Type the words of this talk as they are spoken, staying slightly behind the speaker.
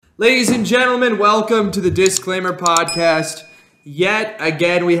Ladies and gentlemen, welcome to the Disclaimer Podcast. Yet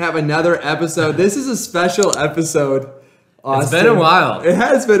again, we have another episode. This is a special episode. Austin. It's been a while. It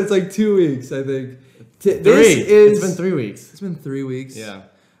has been. It's like 2 weeks, I think. It's been 3 weeks. It's been 3 weeks? Yeah.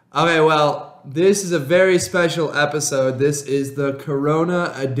 Okay, well, this is a very special episode. This is the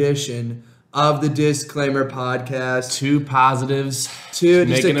Corona edition of the Disclaimer Podcast. Two positives.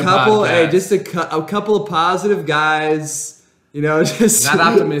 Just a couple. A couple of positive guys. You know, just not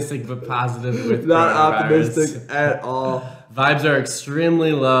optimistic, but positive with not optimistic at all. Vibes are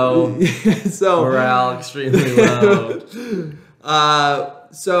extremely low. So morale extremely low.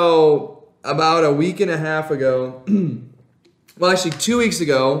 So about a week and a half ago, well, actually 2 weeks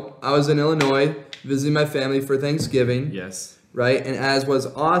ago, I was in Illinois visiting my family for Thanksgiving. Yes. Right, and as was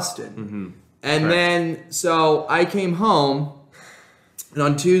Austin. Mm-hmm. And then, so I came home, and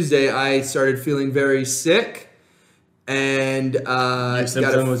on Tuesday I started feeling very sick. And your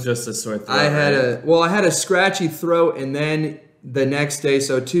symptom was just a sore throat. I had a scratchy throat, and then the next day,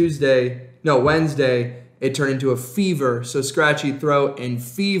 so Wednesday, it turned into a fever. So scratchy throat and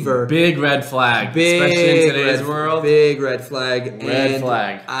fever. Big red flag, especially in today's world. Big red flag. Red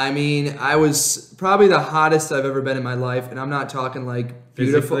flag. I mean, I was probably the hottest I've ever been in my life, and I'm not talking like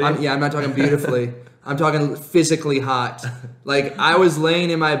beautiful. I'm not talking beautifully. I'm talking physically hot. Like I was laying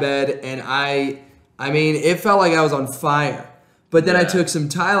in my bed, and I mean, it felt like I was on fire. But then I took some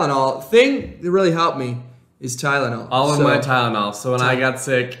Tylenol. Thing that really helped me is Tylenol. All of my Tylenol. So when I got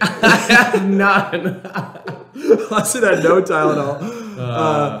sick, I had none. Austin had no Tylenol.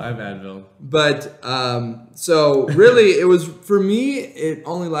 I have Advil. But, so really, it was, for me, it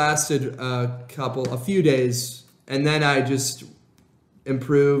only lasted a few days. And then I just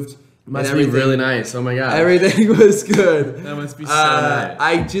improved. Must be really nice. Oh my god. Everything was good. That must be so nice.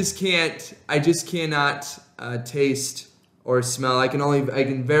 I just cannot taste or smell. I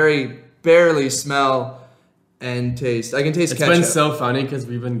can very barely smell and taste. I can taste ketchup. It's been so funny because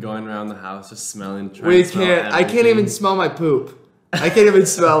we've been going around the house just smelling. I can't even smell my poop. I can't even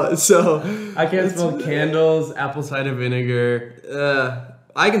smell it. So I can't smell candles, apple cider vinegar.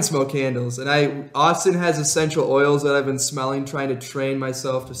 I can smell candles, and Austin has essential oils that I've been smelling, trying to train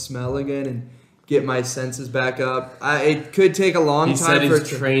myself to smell again and get my senses back up. It could take a long time. He said he's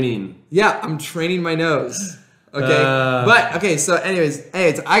training. Yeah, I'm training my nose. Okay, so anyways,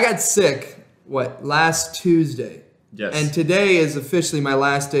 I got sick. Last Tuesday? Yes. And today is officially my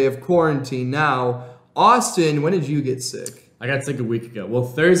last day of quarantine. Now, Austin, when did you get sick? I got sick a week ago. Well,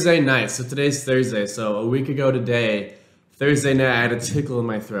 Thursday night. So today's Thursday. So a week ago today. Thursday night, I had a tickle in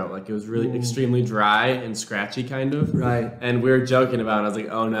my throat. Like, it was really extremely dry and scratchy, kind of. Right. And we were joking about it. I was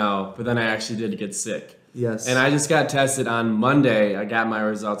like, oh, no. But then I actually did get sick. Yes. And I just got tested on Monday. I got my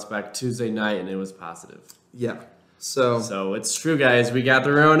results back Tuesday night, and it was positive. Yeah. So it's true, guys. We got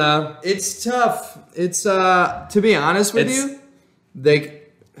the Rona. It's tough. It's, to be honest with you,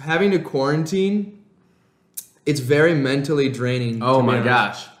 like, having to quarantine, it's very mentally draining. Oh, my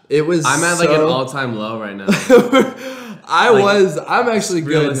gosh. I'm at, like, an all-time low right now. I'm actually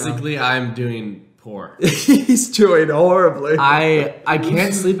good. Realistically, I'm doing poor. He's doing horribly. I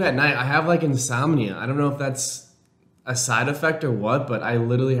can't sleep at night. I have like insomnia. I don't know if that's a side effect or what, but I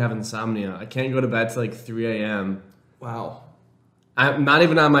literally have insomnia. I can't go to bed till like 3 a.m. Wow. I'm not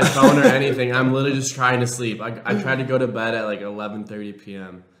even on my phone or anything. I'm literally just trying to sleep. I try to go to bed at like 11:30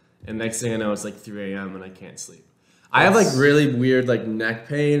 p.m. And next thing I know, it's like 3 a.m. and I can't sleep. I have like really weird like neck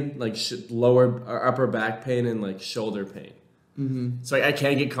pain, like lower or upper back pain, and like shoulder pain. Mm-hmm. So I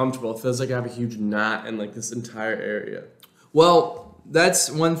can't get comfortable. It feels like I have a huge knot in like this entire area. Well, that's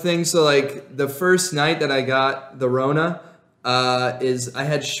one thing. So like the first night that I got the Rona, is I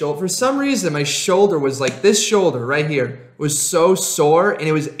had for some reason my shoulder was like this shoulder right here was so sore and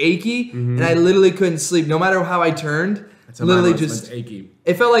it was achy, and I literally couldn't sleep no matter how I turned. Literally just achy.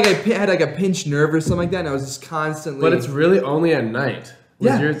 It felt like I had like a pinched nerve or something like that, and I was just constantly. But it's really only at night.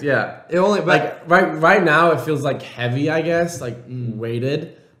 It only like right now it feels like heavy, I guess, like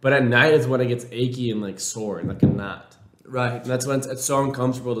weighted. But at night is when it gets achy and like sore and like a knot. Right. And that's when it's so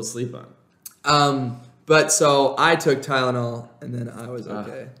uncomfortable to sleep on. But so I took Tylenol, and then I was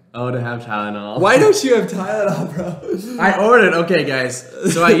okay. To have Tylenol. Why don't you have Tylenol, bro? I ordered. Okay, guys.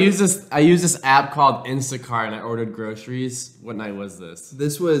 So I use this app called Instacart, and I ordered groceries. What night was this?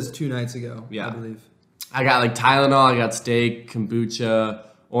 This was 2 nights ago. Yeah. I believe. I got like Tylenol. I got steak, kombucha,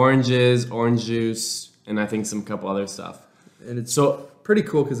 oranges, orange juice, and I think some couple other stuff. And it's so pretty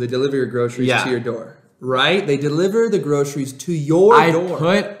cool because they deliver your groceries to your door. Right? They deliver the groceries to your door.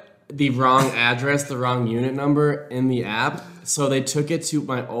 I put the wrong address, the wrong unit number in the app. So they took it to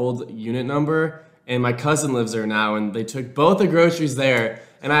my old unit number, and my cousin lives there now, and they took both the groceries there,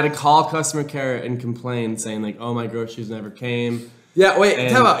 and I had to call customer care and complain, saying like, "Oh, my groceries never came." Yeah, wait,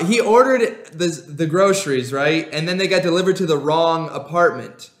 tell about. He ordered the groceries, right? And then they got delivered to the wrong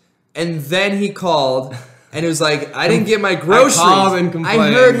apartment. And then he called and it was like, I didn't get my groceries. I called and complained.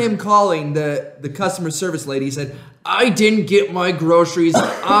 I heard him calling the customer service lady. He said, I didn't get my groceries.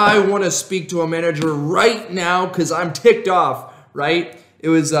 I want to speak to a manager right now because I'm ticked off, right? It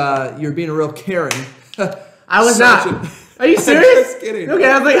was, you're being a real Karen. I was not. Are you serious? Just kidding. Okay,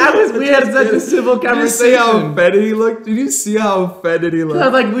 I was like, we had such a civil conversation. Did you see how offended he looked? Did you see how offended he looked? I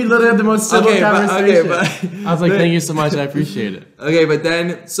was like, we literally had the most civil conversation. But I was like, thank you so much, I appreciate it. Okay, but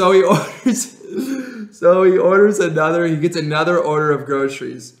then, so he gets another order of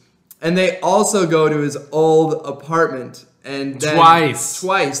groceries. And they also go to his old apartment. And then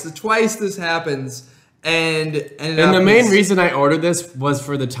twice this happens. And the main reason I ordered this was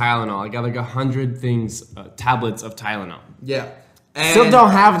for the Tylenol. I got like 100 tablets of Tylenol. Yeah. And still don't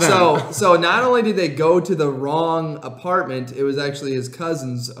have them. So not only did they go to the wrong apartment, it was actually his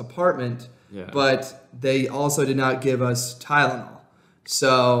cousin's apartment, but they also did not give us Tylenol.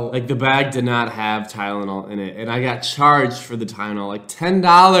 So like the bag did not have Tylenol in it, and I got charged for the Tylenol, like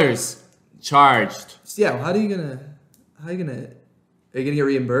 $10 charged. Yeah, how are you gonna get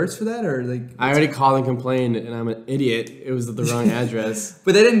reimbursed for that, or like? I already called and complained, and I'm an idiot. It was the wrong address.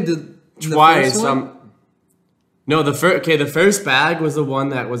 But they didn't do twice. No, the first bag was the one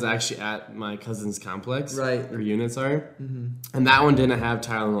that was actually at my cousin's complex, right? Or units are, and that one didn't have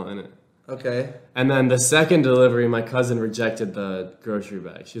Tylenol in it. Okay. And then the second delivery, my cousin rejected the grocery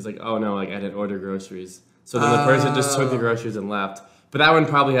bag. She's like, "Oh no, like I didn't order groceries." So then the person just took the groceries and left. But that one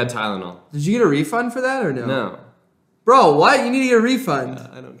probably had Tylenol. Did you get a refund for that or no? No. Bro, what? You need to get a refund.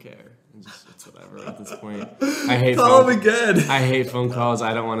 I don't care. It's whatever at this point. I hate Call him again. I hate phone calls.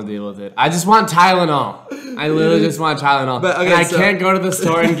 I don't want to deal with it. I just want Tylenol. I literally just want Tylenol. But, okay, and I can't go to the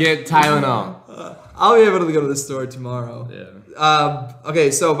store and get Tylenol. I'll be able to go to the store tomorrow. Yeah. Okay,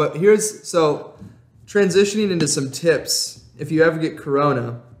 transitioning into some tips. If you ever get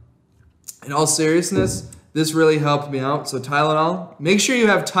Corona, in all seriousness, this really helped me out. So Tylenol, make sure you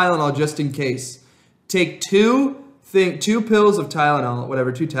have Tylenol just in case. Take two pills of Tylenol,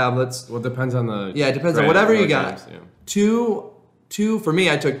 whatever, 2 tablets. Well, it depends on the... Yeah, it depends on whatever you got. Two, for me,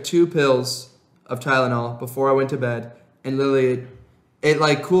 I took 2 pills of Tylenol before I went to bed, and literally it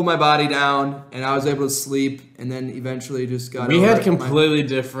like cooled my body down, and I was able to sleep, and then eventually just got We had completely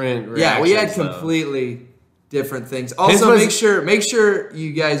different reactions. Yeah, we had completely different things. Also, make sure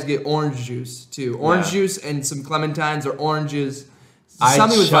you guys get orange juice, too. Orange juice and some clementines or oranges.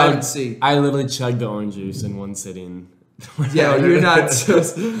 Something with vitamin C. I literally chugged the orange juice in one sitting. Yeah, you're not.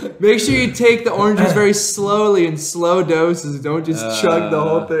 Make sure you take the orange juice very slowly in slow doses. Don't just chug the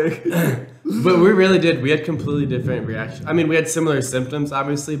whole thing. But we really did. We had completely different reactions. I mean, we had similar symptoms,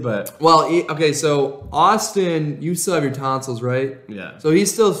 obviously, but... Well, okay, so Austin, you still have your tonsils, right? Yeah. So he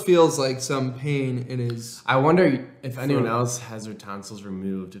still feels like some pain in his... I wonder if anyone else has their tonsils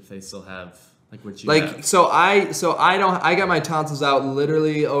removed, if they still have... Like what you have. So I got my tonsils out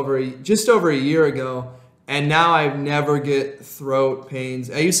literally just over a year ago, and now I never get throat pains.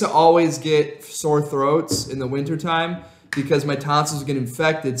 I used to always get sore throats in the wintertime because my tonsils get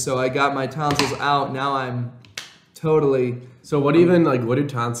infected. So I got my tonsils out. Now I'm totally. So what do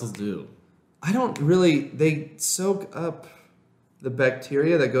tonsils do? I don't really. They soak up the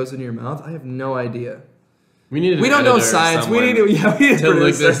bacteria that goes into your mouth. I have no idea. We don't know science. We need to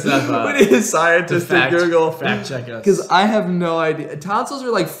look this stuff up. We need a scientist to Google. Fact check us. Because I have no idea. Tonsils are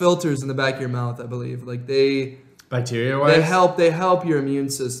like filters in the back of your mouth, I believe. Like bacteria-wise? They help your immune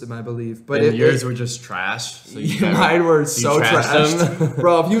system, I believe. But yours were just trash. So mine were so trashed.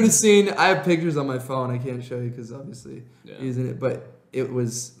 Bro, if you would have seen, I have pictures on my phone. I can't show you because obviously using it. But it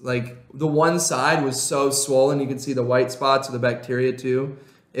was like the one side was so swollen. You could see the white spots of the bacteria too.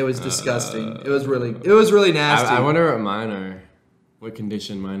 It was disgusting. It was really nasty. I wonder what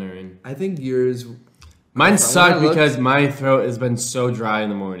condition mine are in. I think yours. Mine suck because my throat has been so dry in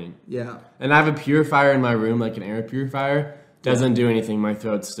the morning. Yeah. And I have a purifier in my room, like an air purifier. Doesn't do anything. My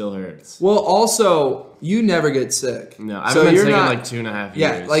throat still hurts. Well, also, you never get sick. No, I've been sick in like 2.5 years.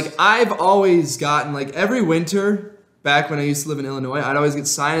 Yeah, like I've always gotten, like every winter, back when I used to live in Illinois, I'd always get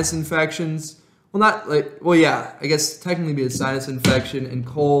sinus infections. I guess technically be a sinus infection and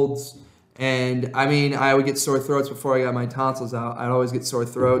colds. And I mean, I would get sore throats before I got my tonsils out. I'd always get sore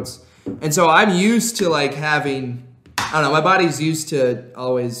throats. And so I'm used to like having, I don't know, my body's used to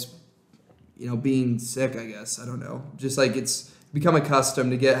always, being sick, I guess. I don't know. Just like it's become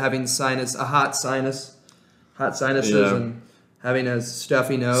accustomed to having hot sinuses and having a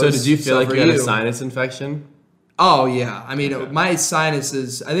stuffy nose. So did you feel like for you had a sinus infection? Oh yeah, I mean my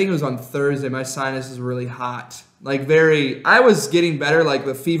sinuses. I think it was on Thursday. My sinuses were really hot, like very. I was getting better. Like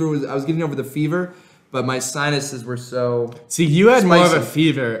the fever was. I was getting over the fever, but my sinuses were so. See, you had more of a spicy.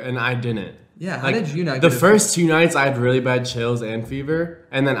 fever, and I didn't. Yeah, how Like, did you not? The get first 2 nights, I had really bad chills and fever,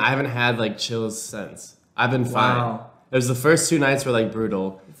 and then I haven't had like chills since. I've been fine. Wow. It was the first 2 nights were like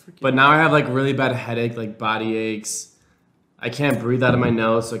brutal, but now I have like really bad headache, like body aches. I can't breathe out of my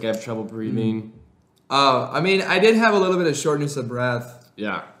nose, like I have trouble breathing. Oh, I mean, I did have a little bit of shortness of breath.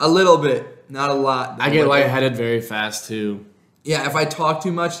 Yeah. A little bit, not a lot. I get But- lightheaded very fast too. Yeah, if I talk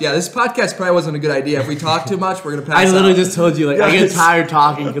too much, this podcast probably wasn't a good idea. If we talk too much, we're gonna pass I literally out. just told you, like, I get Guys. tired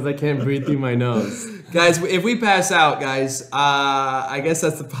talking because I can't breathe through my nose. Guys, if we pass out, guys, I guess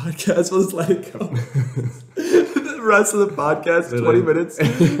that's the podcast. We'll just let it go. The rest of the podcast, 20 minutes,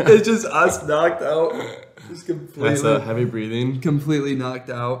 is just us knocked out. Just That's heavy breathing. completely knocked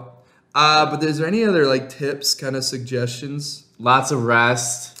out. But is there any other like tips, kind of suggestions? Lots of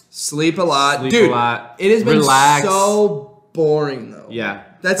rest. Sleep a lot. Sleep Dude, a lot. it has been Relax. so boring though. Yeah.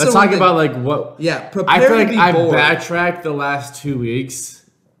 That's Let's the one talk thing- about like what. Yeah, prepare I feel like to be I've bored. backtracked the last 2 weeks,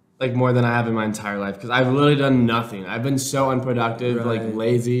 like more than I have in my entire life, because I've literally done nothing. I've been so unproductive, Right. like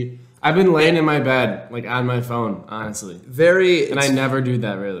lazy. I've been laying in my bed, like on my phone, honestly, Very, and I never do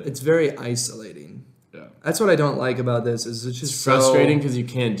that really. it's very isolating. Yeah. That's what I don't like about this. Is it's just It's so- frustrating because you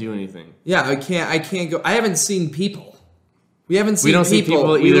can't do anything. Yeah, I can't go. I haven't seen people. We haven't seen don't see people.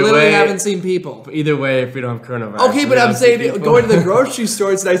 people We either literally way. haven't seen people. But either way, if we don't have coronavirus. Okay, we but I'm don't see saying people. going to the grocery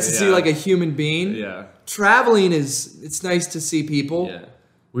store, it's nice to see Yeah. like a human being. Yeah. Traveling it's nice to see people. Yeah.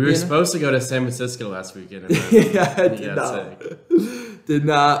 We were You know? supposed to go to San Francisco last weekend. And Yeah, it we did got not. sick. Did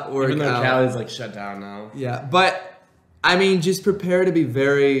not work Even though out. Cali's like shut down now. Yeah, but I mean, just prepare to be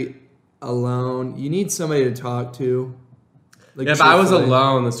very alone. You need somebody to talk to. Like, Yeah, if I was truthfully.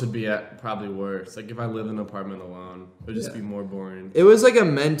 alone, this would be probably worse. Like if I lived in an apartment alone, it would just Yeah. be more boring. It was like a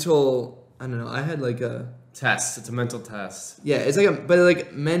mental. I don't know. I had like a. Test. It's a mental test. Yeah, it's like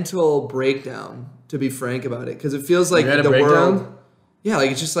like mental breakdown. To be frank about it, because it feels like You had a the breakdown? world. Yeah,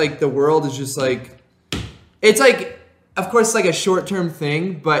 like it's just like the world is just like. It's like, of course, it's like a short-term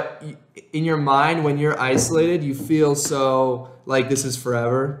thing, but in your mind, when you're isolated, you feel so like this is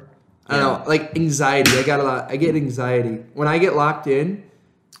forever. I don't know, like anxiety. I get anxiety when I get locked in.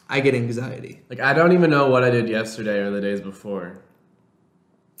 I get anxiety. Like I don't even know what I did yesterday or the days before.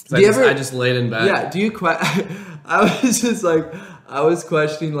 'Cause Do you ever- I just laid in bed. Yeah. Do you? I was just like, I was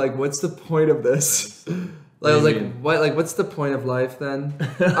questioning like, what's the point of this? Like, I was What do you like, mean? what? Like, what's the point of life then?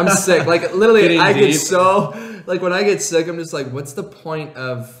 I'm sick. Like, literally, Getting I get deep. so like when I get sick, I'm just like, what's the point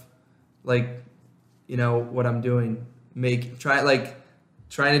of, like, you know, what I'm doing?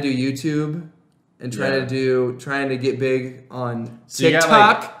 Trying to do YouTube and trying to get big on So you got,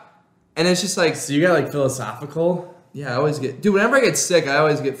 TikTok, and it's just like, So you got like philosophical. yeah, I always get, dude. Whenever I get sick, I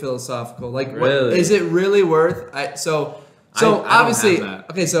always get philosophical. Like, what Really? is it really worth? So I don't obviously, have that.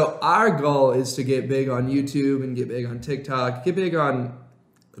 okay. So our goal is to get big on YouTube and get big on TikTok, get big on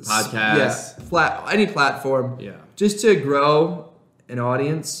Podcast. any platform, Yeah. just to grow an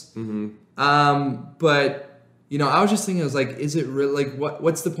audience. Mm-hmm. But you know, I was just thinking, I was like, is it really like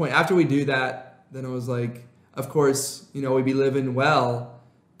what's the point? After we do that, then I was like, of course, you know, we'd be living well,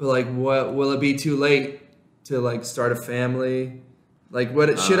 but like, what will it be too late to like start a family? Like,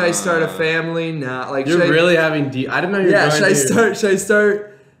 what should I start a family now? Like, You're should really having deep. I didn't know you're yeah, going should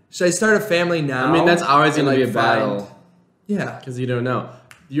I start a family now? I mean, that's always and, going to like, be a battle Yeah. because you don't know.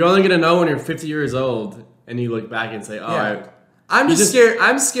 You're only going to know when you're 50 years old and you look back and say, "Oh, Yeah. I'm You just just- scared.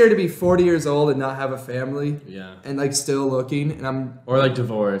 I'm scared to be 40 years old and not have a family yeah," and like still looking. And I'm or like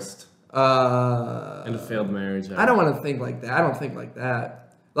divorced in I a failed marriage. don't want to think like that. I don't think like that.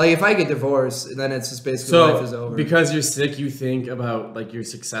 Like if I get divorced, then it's just basically So life is over. because you're sick, you think about like your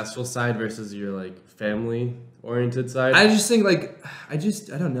successful side versus your like family oriented side. I just think like I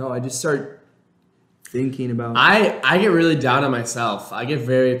don't know. I just start thinking about. I get really down on myself. I get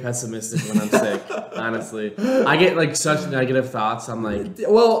very pessimistic when I'm sick. Honestly, I get like such negative thoughts. I'm like,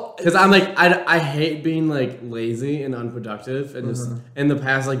 well, because I'm like, I hate being like lazy and unproductive, and just in the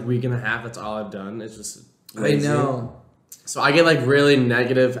past like week and a half, that's all I've done. It's just lazy. I know. So I get like really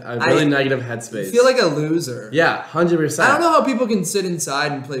negative, negative I headspace. feel like a loser. Yeah, 100%. I don't know how people can sit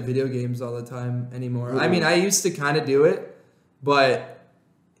inside and play video games all the time anymore. I mean, I used to kind of do it, but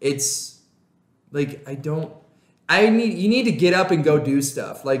it's like you need to get up and go do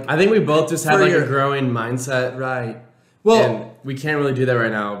stuff. Like I think we both just have For like your- a growing mindset, right. Well, and we can't really do that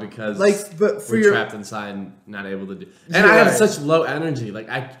right now because like but for we're your trapped inside and not able to do. And You're I have right. such low energy. Like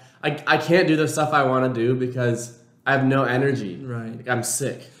I can't do the stuff I want to do because I have no energy. Right. Like, I'm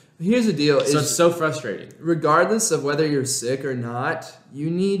sick. Here's the deal. So it's so frustrating. Regardless of whether you're sick or not, you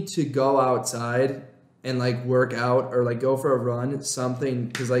need to go outside and like work out or like go for a run, something,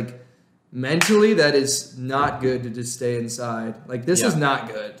 because like mentally that is not good to just stay inside. Like this is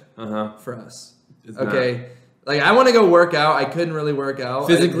not good for us. It's okay. not. Like I want to go work out. I couldn't really work out.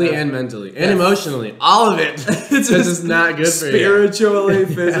 Physically and mentally and emotionally. All of it. It's just not good for you. Spiritually,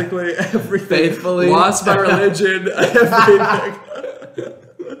 physically, everything. Faithfully. Lost my religion, everything.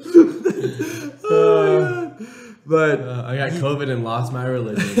 But I got COVID and lost my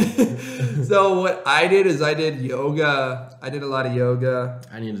religion. So what I did is I did yoga. I did a lot of yoga.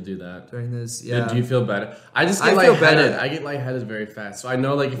 I need to do that During this. Yeah. Do you feel better? I just get I feel lightheaded. better. I get lightheaded very fast. So I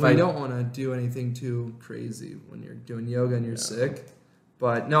know like if I don't want to do anything too crazy when you're doing yoga and you're sick.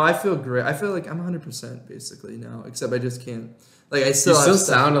 But no, I feel great. I feel like I'm 100% basically now, except I just can't. Like I still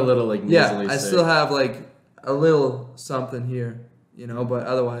sound a little like I sick. still have like a little something here, but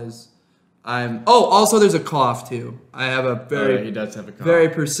otherwise I'm. Oh, also there's a cough too. I have a he does have a cough. very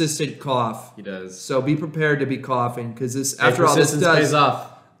persistent cough. He does. So be prepared to be coughing because this after all this pays off.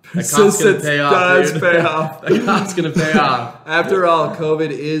 Persistence does pay off. That cough's gonna pay off. After all,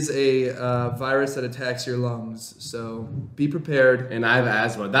 COVID is a virus that attacks your lungs, so be prepared. And I have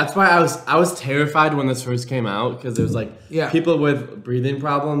asthma. That's why I was terrified when this first came out because it was like people with breathing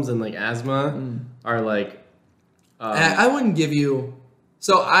problems and like asthma are like. I wouldn't give you.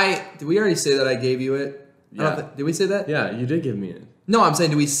 So did we already say that I gave you it? Yeah. Did we say that? Yeah, you did give me it. No, I'm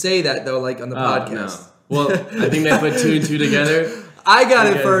saying, do we say that though, like on the podcast? No. Well, I think they put 2 and 2 together. I got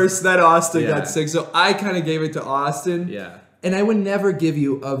it first, then Austin Yeah. got sick, so I kind of gave it to Austin. Yeah. And I would never give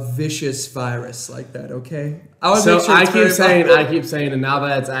you a vicious virus like that, okay? I would So make sure I it's very keep saying, and now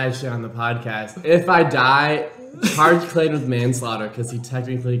that it's actually on the podcast, if I die, charge Clayton with manslaughter because he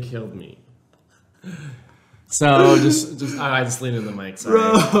technically killed me. So I just lean in the mic, sorry.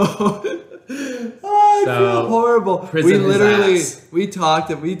 Bro. I feel horrible. We literally we talked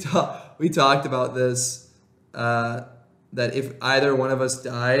about this that if either one of us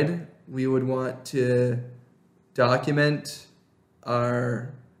died, we would want to document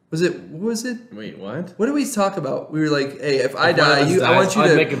our what was it? Wait, what? What did we talk about? We were like, hey, if I If one of die, us I dies, want you I'd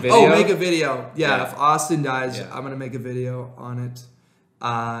to make a video? Oh, make a video. Yeah, Yeah. if Austin dies, Yeah. I'm gonna make a video on it.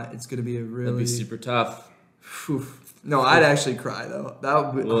 It's gonna be a really That'd be super tough. Whew. No, I'd actually cry though. That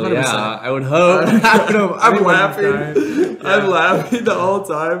would be 100%. Well, yeah, I would hope. I'm laughing. I'm laughing the whole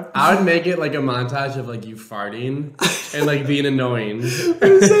time. I would make it like a montage of like you farting and like being annoying. I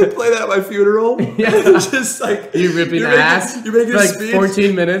was saying, play that at my funeral. Yeah. Just like You ripping ass. You're making for a like speech.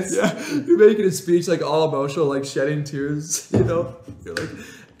 14 minutes. Yeah, you're making a speech like all emotional, like shedding tears. You're like,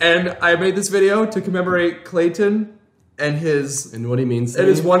 and I made this video to commemorate Clayton and his And what he means to and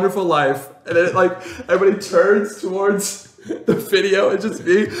me. his wonderful life. And then like everybody turns towards the video and just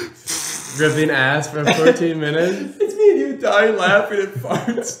me. ripping ass for 14 minutes. It's me and you dying laughing at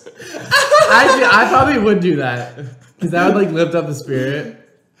farts. Actually, I probably would do that because that would like lift up the spirit.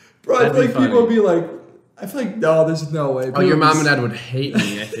 Bro, I That'd feel be like people funny. would be like, I feel like, no, there's no way. Oh, your mom and dad would hate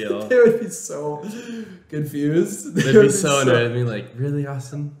me, I feel. They would be so confused. They'd be so annoyed at me, like, really,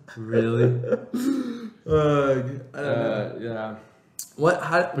 Austin? Really? I don't know. Yeah. What?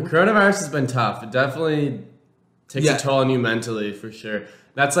 How? But coronavirus has been tough. It definitely takes a toll on you mentally, for sure.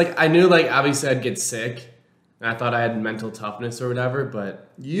 That's like, I knew, like, obviously I'd get sick, and I thought I had mental toughness or whatever, but...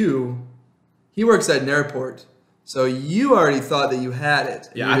 He works at an airport, so you already thought that you had it.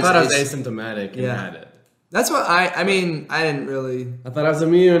 Yeah, I thought I was asymptomatic and had it. That's what I mean, I didn't really. I thought I was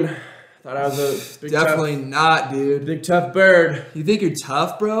immune. I thought I was a big Definitely not, dude. big tough bird, You think you're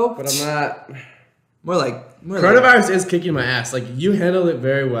tough, bro? but I'm not. More like Coronavirus is kicking my ass. Like, you handled it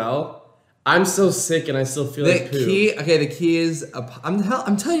very well. I'm still sick and I still feel The like poo. the key is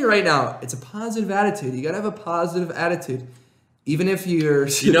I'm telling you right now, it's a positive attitude. You gotta have a positive attitude, even if you're.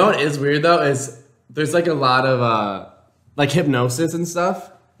 You know what is weird though is there's like a lot of like hypnosis and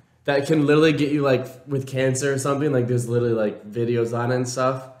stuff that can literally get you like with cancer or something. Like there's literally like videos on it and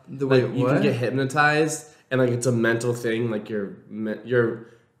stuff. The like, wait, you what? can get hypnotized and like it's a mental thing. Like your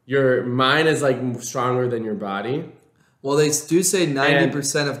mind is like stronger than your body. Well, they do say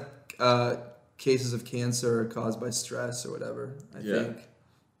 90% of cases of cancer are caused by stress or whatever. I think.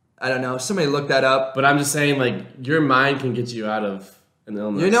 I don't know. Somebody look that up. But I'm just saying, like, your mind can get you out of an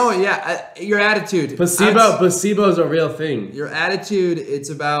illness. You know, your attitude. Placebo is a real thing. Your attitude,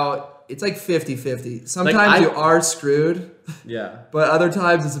 it's like 50-50. Sometimes you are screwed. Yeah. But other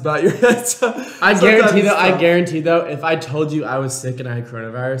times it's about your head. I guarantee though, if I told you I was sick and I had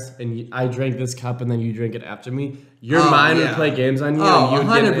coronavirus and I drank this cup and then you drink it after me, your mind would play games on you and you would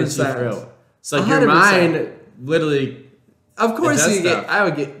get an itchy throat. So like your 100%. mind literally. Of course, It does stuff. I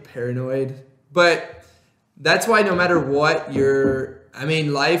would get paranoid, but that's why no matter what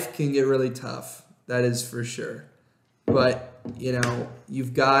life can get really tough. That is for sure. But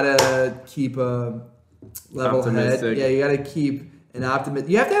you've gotta keep a level head. Yeah, you gotta keep an optimist.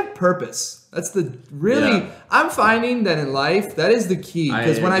 You have to have purpose. That's the really. Yeah. I'm finding that in life, that is the key.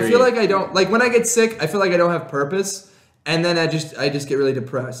 Because when I feel like I don't, like when I get sick, I feel like I don't have purpose, and then I just get really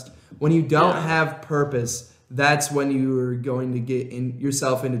depressed. When you don't have purpose, that's when you're going to get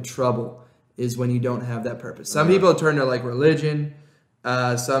yourself into trouble. Is when you don't have that purpose. Some people turn to like religion.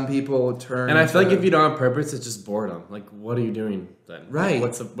 Some people turn. And I feel like if you don't have purpose, it's just boredom. Like, what are you doing then? Right.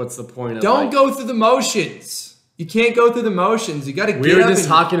 Like, what's the point of? Don't go through the motions. You can't go through the motions. You got to get up. We were just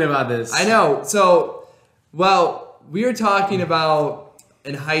talking about this. I know. So, we were talking about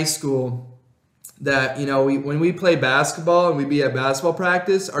in high school that, when we play basketball and we'd be at basketball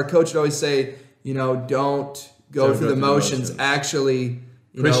practice, our coach would always say, don't go through the motions. Actually,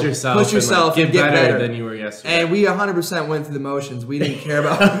 push yourself and get better than you were yesterday. And we 100% went through the motions. We didn't care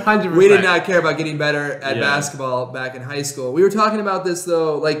about 100%. We did not care about getting better at basketball back in high school. We were talking about this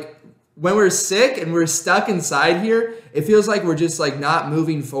though, like when we're sick and we're stuck inside here, it feels like we're just like not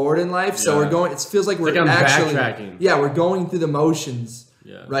moving forward in life. So we're going. It feels like we're actually backtracking. Yeah, we're going through the motions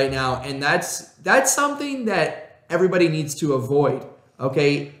right now, and that's something that everybody needs to avoid.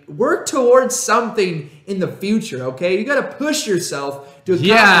 Okay, work towards something in the future. Okay, you got to push yourself to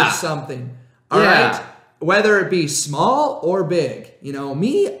accomplish something. All right, whether it be small or big.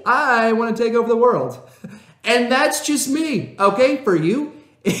 Me, I want to take over the world, and that's just me. Okay, for you,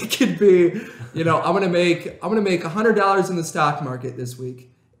 it could be. I'm gonna make $100 in the stock market this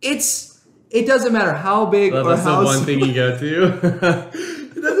week. It doesn't matter how big or that's how the one thing you go to.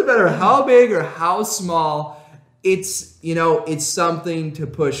 It doesn't matter how big or how small. It's something to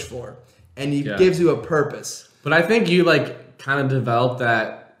push for, and it gives you a purpose. But I think you kind of develop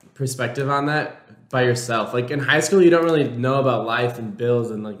that perspective on that by yourself. Like in high school, you don't really know about life and bills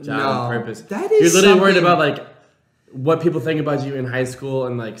and job and purpose. That is you're literally worried about what people think about you in high school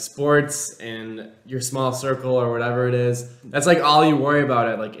and sports and your small circle or whatever it is. That's all you worry about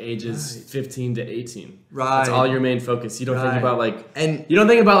at ages 15 to 18. Right. That's all your main focus. You don't think about and you don't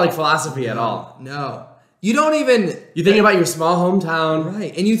think about philosophy at all. No. You don't even... You think about your small hometown.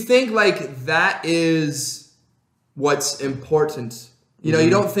 Right. And you think that is what's important. You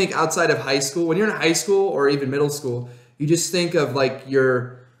don't think outside of high school. When you're in high school or even middle school, you just think of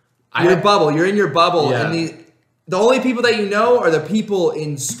your bubble. You're in your bubble. Yeah. And the only people that you know are the people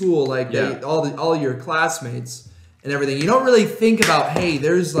in school, all your classmates and everything. You don't really think about, hey,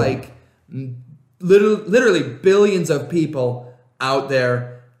 there's literally billions of people out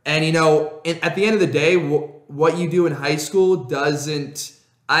there. And at the end of the day, what you do in high school doesn't.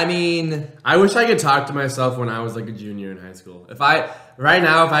 I wish I could talk to myself when I was a junior in high school. If I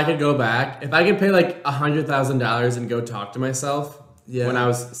could go back, if I could pay $100,000 and go talk to myself when I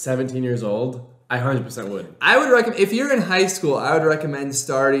was 17 years old, I 100% would. I would recommend, if you're in high school, I would recommend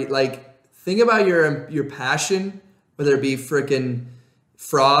starting, think about your passion, whether it be freaking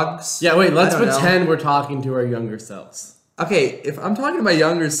frogs. Yeah, wait, let's pretend we're talking to our younger selves. Okay, if I'm talking to my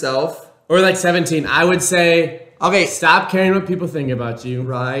younger self. Or 17, I would say, okay, stop caring what people think about you.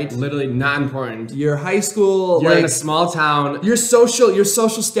 Right. Literally not important. Your high school. You're in a small town. Your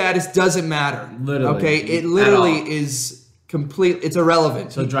social status doesn't matter. Literally. Okay, it literally is it's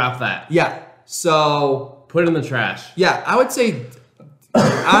irrelevant. So drop that. Yeah. So put it in the trash. Yeah, I would say,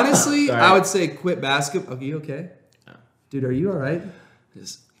 honestly, I would say quit basketball. Okay, you okay? Yeah. Dude, are you all right?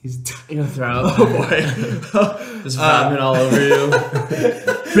 He's gonna throw up. Oh boy. Just vomit all over you.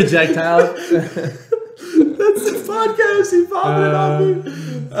 Projectile. That's the podcast. He vomited on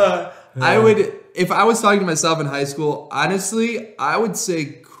me. I would, if I was talking to myself in high school, honestly, I would say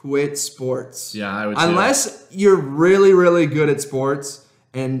quit sports. Yeah, I would Unless you're really, really good at sports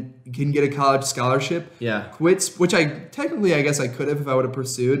and can get a college scholarship. Yeah. Quit, which I guess I could have if I would have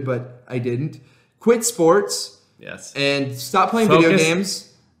pursued, but I didn't. Quit sports. Yes. And stop playing video games.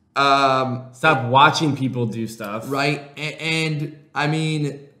 Stop watching people do stuff. Right. And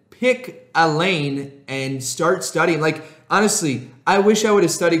pick a lane and start studying. Honestly, I wish I would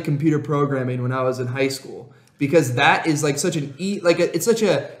have studied computer programming when I was in high school, because that is such an it's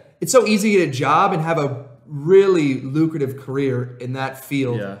so easy to get a job and have a really lucrative career in that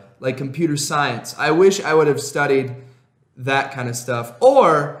field. Yeah. Like computer science. I wish I would have studied that kind of stuff,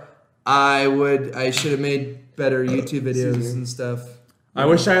 or I should have made better YouTube videos and stuff. I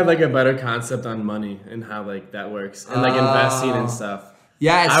wish I had a better concept on money and how that works and investing and stuff.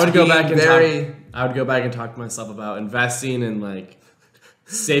 Yeah, I would go back and talk to myself about investing and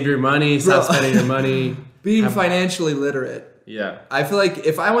save your money, stop spending your money. being financially literate. Yeah. I feel like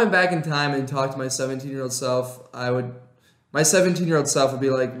if I went back in time and talked to my 17-year-old self, my 17-year-old self would be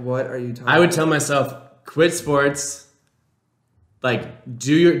like, "What are you talking about?" I would tell myself, quit sports, like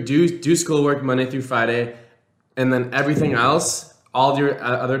do schoolwork Monday through Friday, and then everything else, all your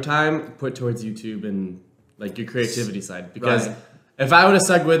other time, put towards YouTube and like your creativity side. Because if I would have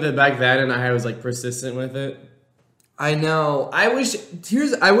stuck with it back then and I was like persistent with it, I know. Here's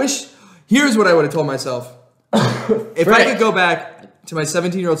what I would have told myself. If I could go back to my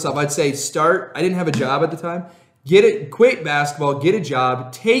 17-year-old self, I'd say I didn't have a job at the time. Quit basketball, get a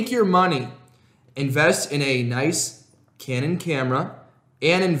job, take your money, invest in a nice Canon camera,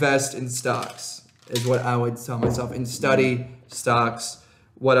 and invest in stocks is what I would tell myself. And study stocks.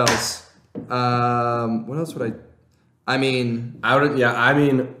 What else? What else would I mean, I would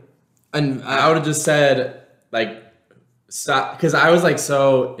have just said like stop, because I was like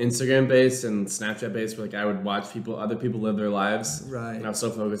so Instagram based and Snapchat based, where like I would watch other people live their lives, right? And I was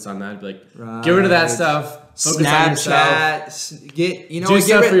so focused on that, like get rid of that stuff. Focus Snapchat, on yourself. Do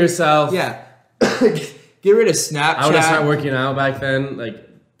stuff for yourself. Yeah, get rid of Snapchat. I would have started working out back then, like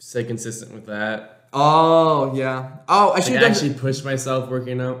stay consistent with that. Oh yeah. Oh, I should actually push myself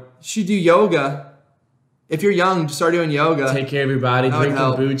working out. Should do yoga. If you're young, start doing yoga. Take care of your body. Drink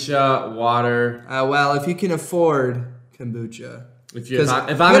kombucha, water. Well, if you can afford kombucha.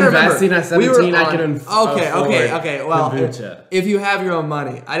 If I'm investing at 17, I can afford Okay. Well, kombucha. If you have your own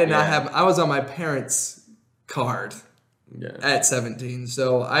money, I did not have. I was on my parents' card at 17,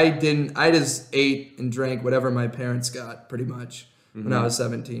 so I didn't. I just ate and drank whatever my parents got, pretty much, when I was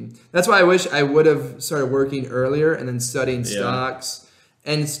 17. That's why I wish I would have started working earlier and then studying stocks.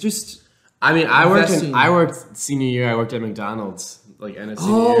 And it's just. I mean, I worked senior year. I worked at McDonald's, like in a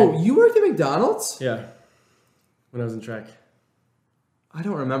senior year. Oh, you worked at McDonald's? Yeah, when I was in track. I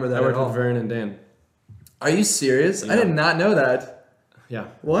don't remember that. I worked with Vern and Dan. Are you serious? Yeah. I did not know that. Yeah.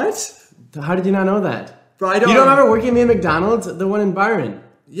 What? How did you not know that? Bro, you don't remember working with me at McDonald's, the one in Byron?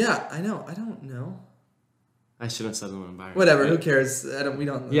 Yeah, I know. I don't know. I shouldn't have said the one in Byron. Whatever. Who cares? We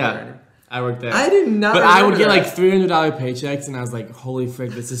don't. Yeah. I worked there. I did not. But I would get like $300 paychecks, and I was like, "Holy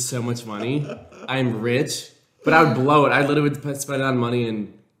frick, this is so much money! I'm rich." But I would blow it. I literally would spend it on money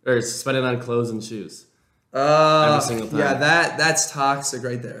or spend it on clothes and shoes. Every single time. Yeah, that's toxic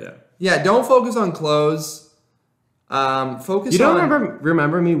right there. Yeah. Don't focus on clothes. Focus. You don't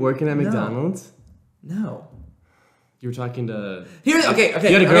remember me working at McDonald's? No. You were talking to. Okay.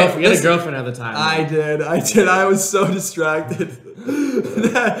 You had a girlfriend at the time. I did. I was so distracted.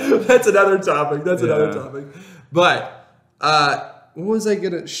 That's another topic. But what was I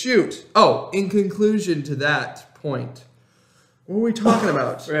gonna shoot? Oh, in conclusion to that point, what were we talking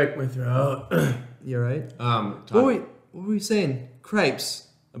about? Frick, my throat. You're right. What were we saying? Cripes.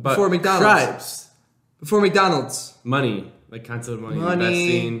 Before McDonald's. Before McDonald's. Money, like concept of money.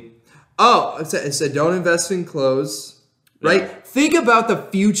 Investing. Oh, it said don't invest in clothes, right? Yeah. Think about the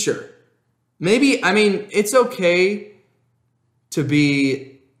future. Maybe, I mean, it's okay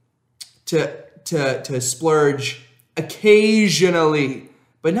to splurge occasionally,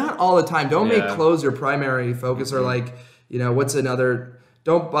 but not all the time. Don't make clothes your primary focus, or like, what's another?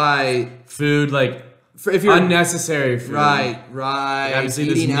 Don't buy food if you're unnecessary food. Right. Obviously,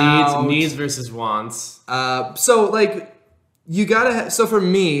 there's needs versus wants. So like. You gotta. So for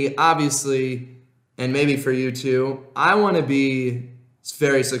me, obviously, and maybe for you too, I want to be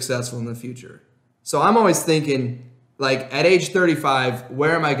very successful in the future. So I'm always thinking, like, at age 35,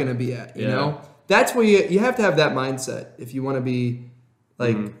 where am I going to be at? You know, that's where you have to have that mindset if you want to be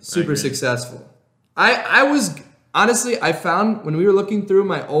like super successful. I was honestly, I found when we were looking through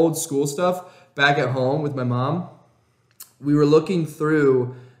my old school stuff back at home with my mom, we were looking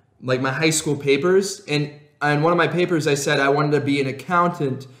through like my high school papers, and on one of my papers, I said I wanted to be an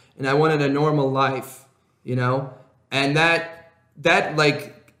accountant and I wanted a normal life, and that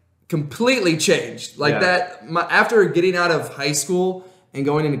like completely changed. Like after getting out of high school and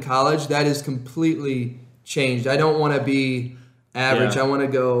going into college, that is completely changed. I don't want to be average. I want to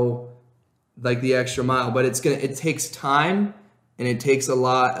go like the extra mile, but it takes time and it takes a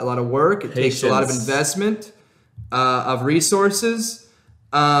lot of work. It takes a lot of investment of resources,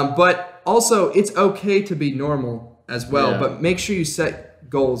 but also, it's okay to be normal as well, but make sure you set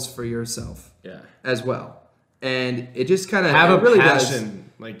goals for yourself as well. And it just kind of have a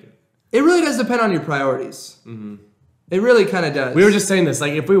passion. It really does depend on your priorities. It really kind of does. We were just saying this.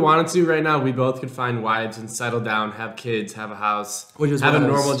 Like, if we wanted to right now, we both could find wives and settle down, have kids, have a house, have a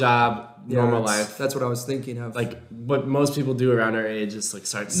normal job, normal life. That's what I was thinking of. Like, what most people do around our age is, like,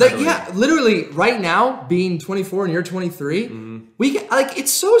 start settling. Literally, right now, being 24 and you're 23, we can, like,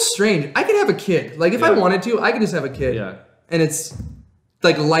 it's so strange. I could have a kid. Like, if I wanted to, I could just have a kid. Yeah. And it's,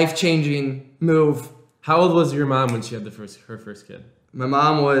 like, a life-changing move. How old was your mom when she had her first kid? My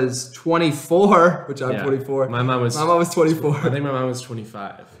mom was 24, which I'm 24. My mom was 24. I think my mom was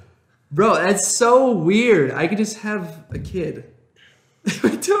 25. Bro, that's so weird. I could just have a kid.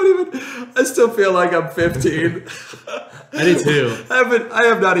 I still feel like I'm 15. I do too. I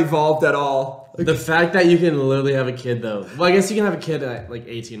have not evolved at all. The fact that you can literally have a kid, though. Well, I guess you can have a kid at like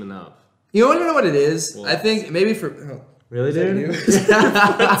 18 and up. You want to know what it is? Well, I think maybe for... Oh, really, dude?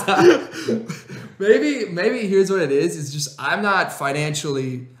 Maybe here's what it is. It's just I'm not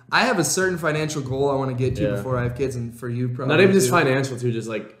financially... I have a certain financial goal I want to get to before I have kids, and for you probably not even just financial too, just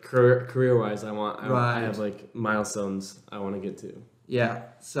like career-wise. I have like milestones I want to get to. Yeah.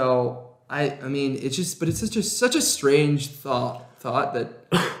 So I mean, it's just, but it's just such a strange thought that,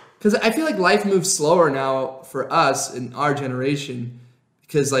 because I feel like life moves slower now for us in our generation,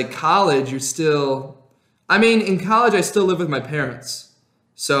 because like college, you're still. I mean, in college, I still live with my parents,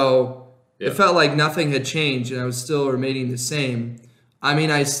 so it felt like nothing had changed, and I was still remaining the same. I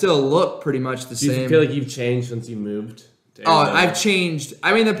mean, I still look pretty much the same. Do you feel like you've changed since you moved? I've changed.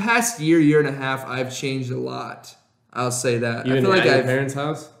 I mean, the past year and a half, I've changed a lot. I'll say that. Even I feel like at your parents'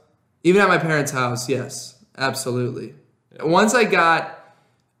 house? Even at my parents' house, yes, absolutely. Yeah. Once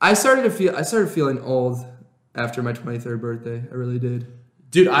I started feeling old after my 23rd birthday. I really did.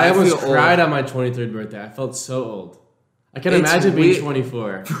 Dude, I almost cried on my 23rd birthday. I felt so old. I can imagine being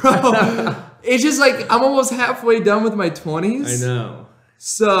 24. Bro, it's just like I'm almost halfway done with my 20s. I know.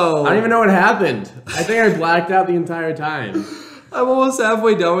 So I don't even know what happened. I think I blacked out the entire time. I'm almost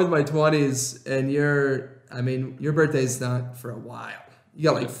halfway done with my 20s, and your birthday's not for a while. You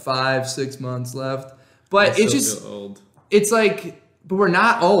got like 5-6 months left. But it's just feel old. It's like, but we're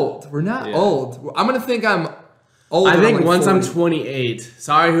not old. We're not old. I'm gonna think I'm old. I think like once 40. I'm 28.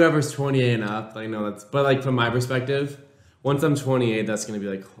 Sorry, whoever's 28 and up. I know that's, but like from my perspective, once I'm 28, that's gonna be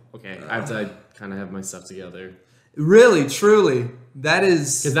like, okay, I have to kind of have my stuff together. Really, truly, that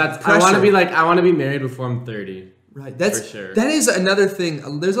is because that's. pressure. I want to be married before I'm 30. Right. That's for sure. That is another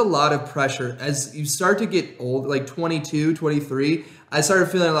thing. There's a lot of pressure as you start to get old, like 22, 23. I started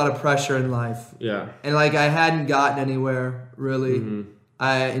feeling a lot of pressure in life. Yeah. And like I hadn't gotten anywhere really.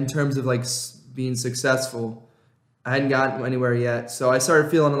 In terms of like being successful, I hadn't gotten anywhere yet. So I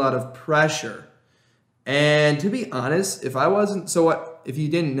started feeling a lot of pressure. And to be honest, if you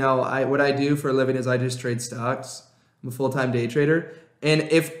didn't know, what I do for a living is I just trade stocks. I'm a full-time day trader. And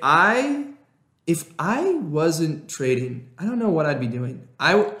if I wasn't trading, I don't know what I'd be doing.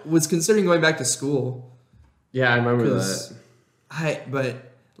 I was considering going back to school. Yeah, I remember that.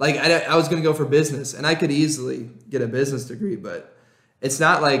 I was going to go for business, and I could easily get a business degree, but it's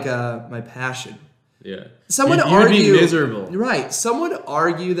not like my passion. Yeah. Some would argue, argue, you'd be miserable. Right. Some would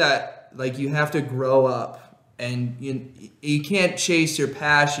argue that like you have to grow up, and you can't chase your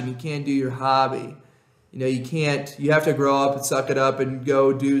passion. You can't do your hobby. You have to grow up and suck it up and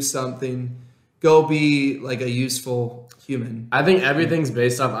go do something. Go be like a useful human. I think everything's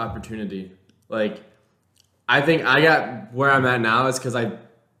based off opportunity. Like, I think I got where I'm at now is because I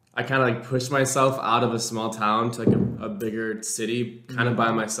kind of like pushed myself out of a small town to like a bigger city kind of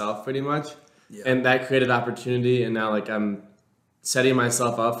by myself pretty much. Yeah. And that created opportunity, and now like I'm setting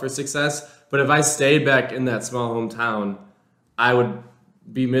myself up for success. But if I stayed back in that small hometown, I would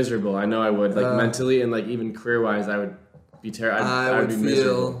be miserable. I know I would, like mentally and like even career-wise, I would be terrible. I would be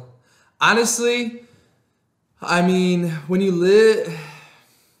miserable. Honestly, I mean, when you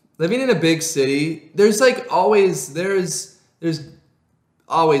living in a big city, there's always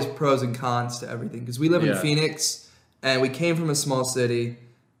pros and cons to everything, because we live in Phoenix and we came from a small city.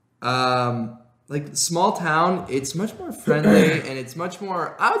 Like small town, it's much more friendly and it's much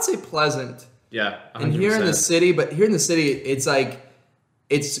more, I would say, pleasant. Yeah, 100%. And here in the city, it's like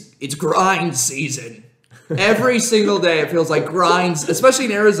it's grind season. Every single day it feels like grinds, especially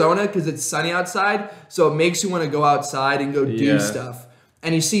in Arizona because it's sunny outside, so it makes you want to go outside and go do stuff.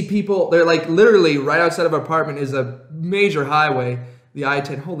 And you see people, they're like literally right outside of our apartment is a major highway, the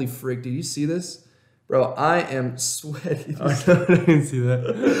I-10. Holy frick, did you see this? Bro, I am sweaty. Oh, no, I didn't see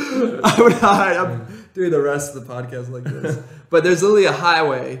that. I'm doing the rest of the podcast like this. But there's literally a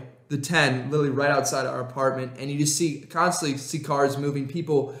highway, the 10, literally right outside our apartment, and you just constantly see cars moving,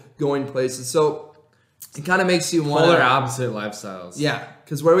 people going places. So it kind of makes you want polar opposite lifestyles. Yeah,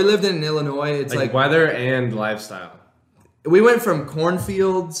 because where we lived in Illinois, it's like weather and lifestyle. We went from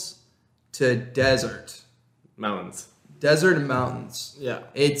cornfields to desert. Mountains. Desert and mountains. Yeah.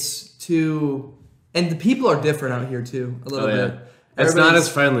 It's too... And the people are different out here, too, a little bit. It's not as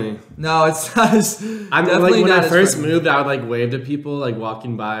friendly. No, it's not as... I'm like, when I first moved, I would like wave to people, like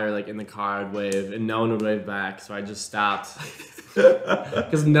walking by or like in the car, I'd wave, and no one would wave back, so I just stopped.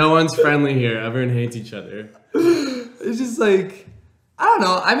 Because no one's friendly here. Everyone hates each other. It's just like... I don't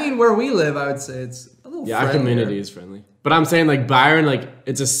know. I mean, where we live, I would say it's a little friendlier. Our community is friendly. But I'm saying, like, Byron, like,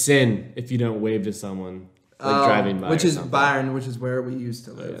 it's a sin if you don't wave to someone, like, driving by. Which is Byron, which is where we used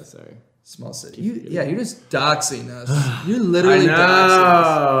to live. Oh, yeah, sorry. Small city. You're just doxing us. You're literally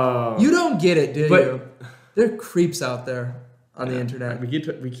doxing us. You don't get it, do you? There are creeps out there on the internet.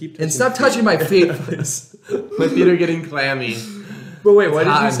 We keep and stop touching my feet, please. My feet are getting clammy. But wait, what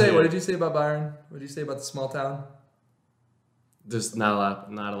did you say? What did you say about Byron? What did you say about the small town? There's not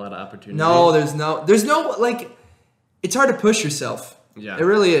a lot of opportunity. No, there's no like. It's hard to push yourself. Yeah, it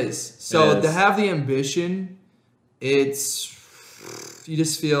really is. So to have the ambition, you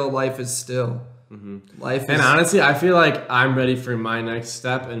just feel life is still. Mm-hmm. And honestly, I feel like I'm ready for my next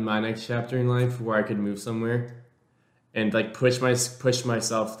step and my next chapter in life where I could move somewhere, and like push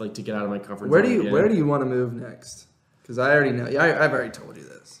myself like to get out of my comfort zone. Where do you want to move next? Because I already know. I've already told you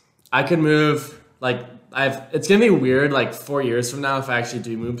this. I could move like. It's gonna be weird like 4 years from now if I actually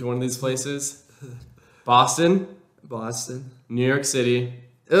do move to one of these places. Boston, New York City.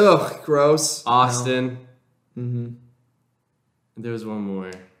 Ugh, gross. Austin. No. Mm-hmm. There was one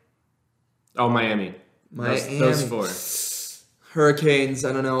more. Oh, Miami. Those 4. Hurricanes.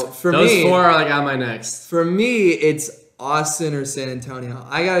 I don't know. Those 4 are like on my next. For me, it's Austin or San Antonio.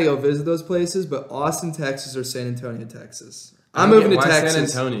 I gotta go visit those places, but Austin, Texas, or San Antonio, Texas. I'm moving to Texas. San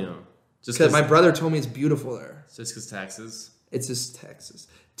Antonio. Just because my brother told me it's beautiful there. Just because Texas? It's just Texas.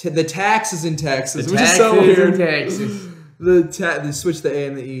 The taxes in Texas. The taxes so in Texas. They switch the A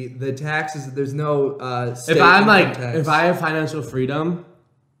and the E. The taxes, there's no state if I'm like, tax. If I have financial freedom,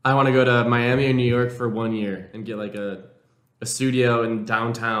 I want to go to Miami or New York for 1 year and get like a studio in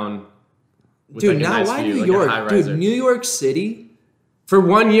downtown with dude, like a now nice why view, New like York? A high Dude, riser. New York City. For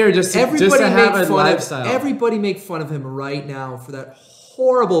 1 year, just to have a lifestyle. Everybody make fun of him right now for that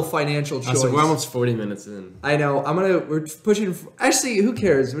horrible financial choice. So we're almost 40 minutes in. I know. We're pushing. Actually, who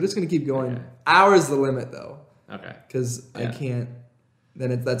cares? We're just gonna keep going. Okay. Hour's the limit, though. Okay. Because I can't.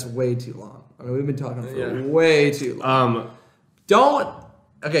 Then that's way too long. I mean, we've been talking for way too long.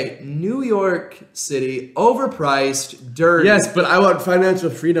 Okay, New York City, overpriced, dirty. Yes, but I want financial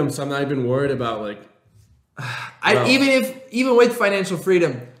freedom, so I'm not even worried about like. Even with financial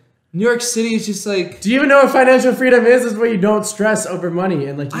freedom, New York City is just like. Do you even know what financial freedom is? Is where you don't stress over money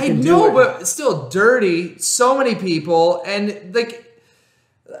and like you can do it. But it's still dirty. So many people and like,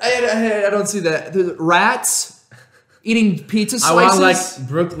 I don't see that. There's rats eating pizza slices. I want like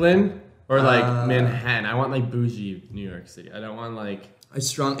Brooklyn or like Manhattan. I want like bougie New York City. I don't want like.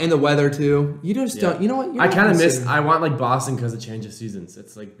 And the weather too. You just don't. You know what? I kind of miss. I want like Boston because of change of seasons.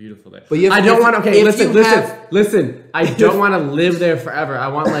 It's like beautiful there. But I don't want. Okay, listen. I don't want to live there forever. I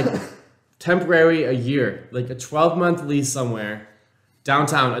want like temporary, a year, like a 12-month lease somewhere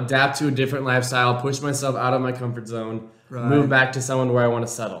downtown. Adapt to a different lifestyle. Push myself out of my comfort zone. Right. Move back to someone where I want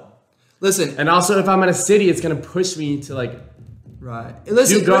to settle. Listen. And also, if I'm in a city, it's gonna push me to like. Right.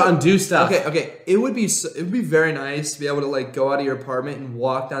 Go out and do stuff. Okay. It would be very nice to be able to like go out of your apartment and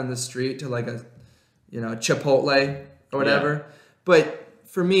walk down the street to like a, Chipotle or whatever. Yeah. But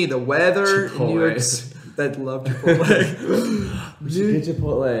for me, the weather in New York, that love Chipotle. We should get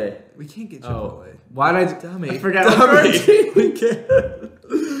Chipotle. We can't get Chipotle. Why did I forgot? We can't.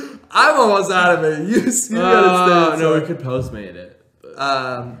 I'm almost out of it. You gotta stay. No, we could Postmate it.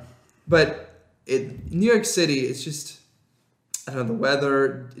 But New York City, it's just. I don't know, the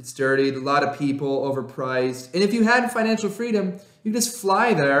weather, it's dirty, a lot of people, overpriced. And if you had financial freedom, you just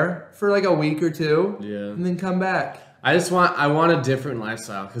fly there for like a week or two and then come back. I want a different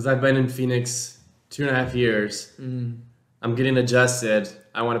lifestyle because I've been in Phoenix 2.5 years. I'm getting adjusted.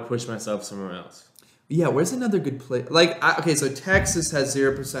 I want to push myself somewhere else. Yeah, where's another good place? So Texas has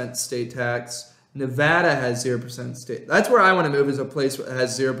 0% state tax. Nevada has 0% state. That's where I want to move, is a place that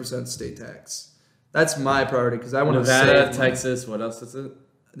has 0% state tax. That's my priority because I want to save Nevada, Texas. What else is it?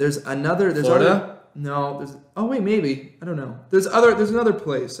 There's Florida? Maybe. I don't know. There's another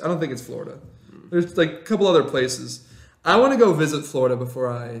place. I don't think it's Florida. There's like a couple other places. I want to go visit Florida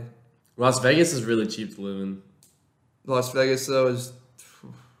before I. Las Vegas is really cheap to live in. Las Vegas though is.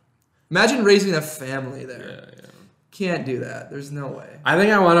 Imagine raising a family there. Yeah. Can't do that. There's no way. I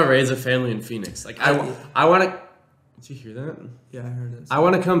think I want to raise a family in Phoenix. Like I want to Did you hear that? Yeah, I heard this. I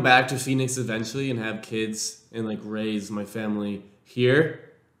want to come back to Phoenix eventually and have kids and like raise my family here.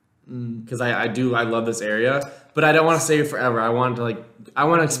 Because I love this area, but I don't want to stay here forever. I want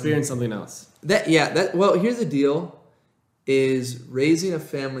to experience something else. Well, here's the deal, is raising a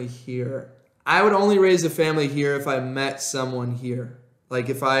family here. I would only raise a family here if I met someone here. Like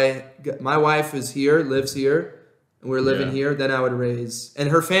if my wife is here, lives here, and we're living here, then I would raise, and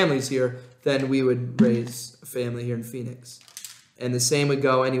her family's here, then we would raise a family here in Phoenix. And the same would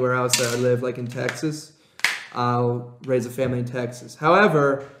go anywhere else that I live, like in Texas. I'll raise a family in Texas.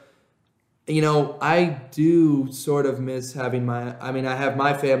 However, I do sort of miss having I have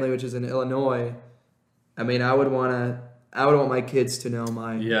my family, which is in Illinois. I would want my kids to know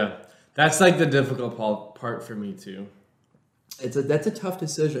my... Yeah, that's like the difficult part for me too. That's a tough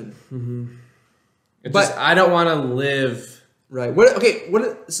decision. But I don't want to live... Right.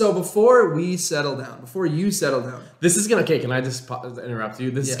 So before you settle down, this is gonna. Okay, can I just interrupt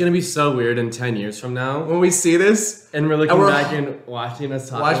you? This is gonna be so weird in 10 years from now when we see this and we're looking back and watching us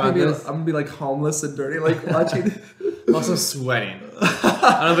talk about this. I'm gonna be like homeless and dirty, like watching. Also sweating.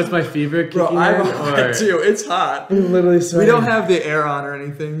 I don't know if it's my fever kicking in or too. It's hot. I'm literally sweating. We don't have the air on or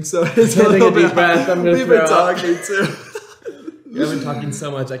anything, so it's a little bit hot. We've been talking too. I've been talking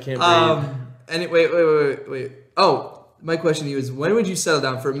so much I can't breathe. Wait. Oh. My question to you is, when would you settle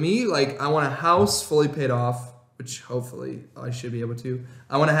down? For me, like, I want a house fully paid off, which hopefully I should be able to.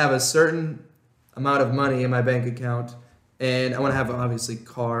 I want to have a certain amount of money in my bank account, and I want to have, obviously,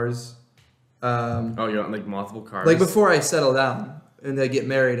 cars. You want, like, multiple cars? Like, before I settle down and I get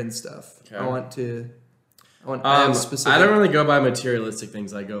married and stuff. Okay. I have specific... I don't really go by materialistic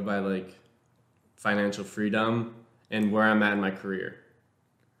things. I go by, like, financial freedom and where I'm at in my career.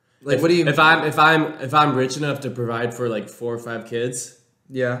 Like, what do you? If I'm rich enough to provide for like 4 or 5 kids,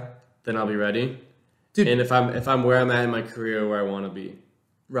 then I'll be ready. Dude. And if I'm where I'm at in my career, where I want to be,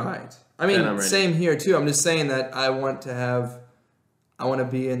 right. Same here too. I'm just saying that I want to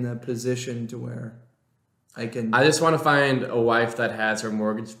be in the position to where I can. I just want to find a wife that has her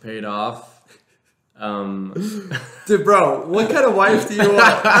mortgage paid off. Dude, bro, what kind of wife do you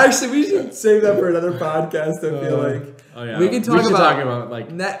want? Actually, we should save that for another podcast. I feel like. Oh yeah, we can talk about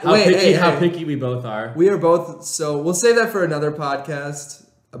like how picky we both are. We are both, so we'll save that for another podcast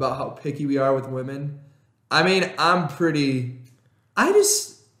about how picky we are with women. I'm pretty. I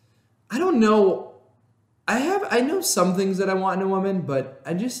don't know. I know some things that I want in a woman, but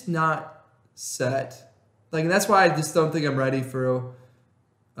I'm just not set. Like, and that's why I just don't think I'm ready for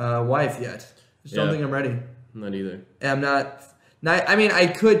a wife yet. Don't think I'm ready. Not either. And I'm not. I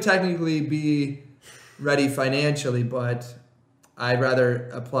could technically be ready financially, but I'd rather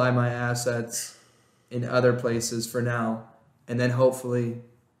apply my assets in other places for now. And then hopefully,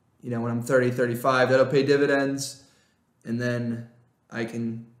 when I'm 30, 35, that'll pay dividends. And then I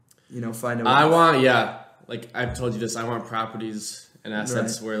can, find a way. Like I've told you this, I want properties and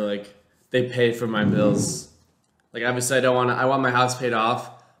assets where like they pay for my bills. Like obviously I want my house paid off,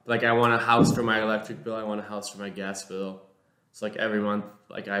 but like I want a house for my electric bill, I want a house for my gas bill. So like every month,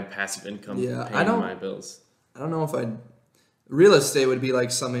 like I have passive income paying my bills. I don't know if real estate would be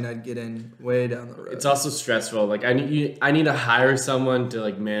like something I'd get in way down the road. It's also stressful. Like I need to hire someone to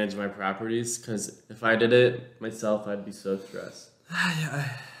like manage my properties, because if I did it myself, I'd be so stressed.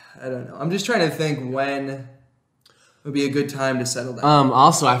 I don't know. I'm just trying to think when would be a good time to settle down.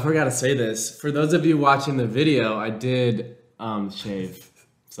 Also, I forgot to say this. For those of you watching the video, I did shave.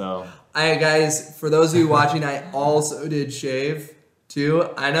 So, guys, for those of you watching, I also did shave too.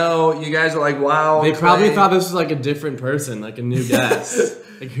 I know you guys are like, wow. They probably thought this was like a different person, like a new guest.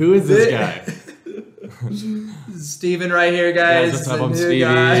 Like, who is this guy? Steven right here, guys. What's up, I'm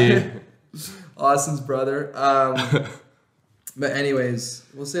Stevie. Austin's brother. But anyways,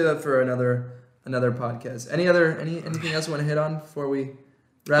 we'll say that for another podcast. Anything else you want to hit on before we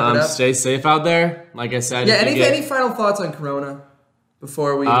wrap it up? Stay safe out there. Like I said. Yeah. Any final thoughts on Corona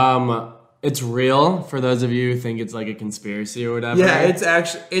before we? It's real. For those of you who think it's like a conspiracy or whatever. Yeah,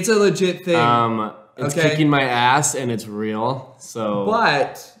 it's a legit thing. It's kicking my ass and it's real. So.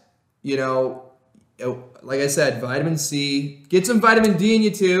 But like I said, vitamin C. Get some vitamin D in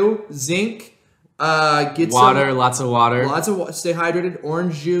you too. Zinc. Get water, lots of water. Stay hydrated.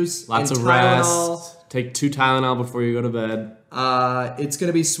 Orange juice. Lots of Tylenol. rest. Take 2 Tylenol before you go to bed. It's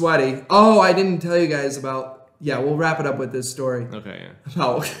gonna be sweaty. Oh, I didn't tell you guys about. Yeah, we'll wrap it up with this story. Okay, yeah.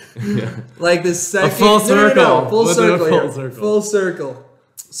 About like the second. A full circle. No. Full circle. Full circle. Full circle.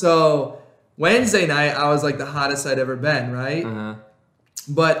 So Wednesday night, I was like the hottest I'd ever been, right? Uh-huh.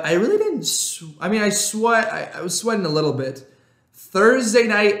 But I really didn't. I was sweating a little bit. Thursday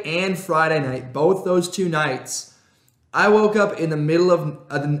night and Friday night, both those 2 nights, I woke up in the middle of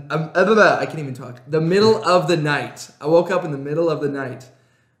I can't even talk. The middle of the night. I woke up in the middle of the night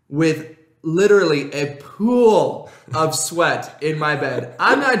with literally a pool of sweat in my bed.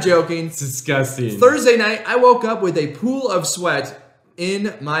 I'm not joking. It's disgusting. Thursday night, I woke up with a pool of sweat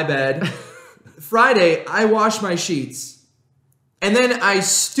in my bed. Friday, I washed my sheets. And then I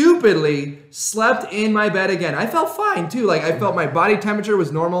stupidly slept in my bed again. I felt fine too. Like I felt my body temperature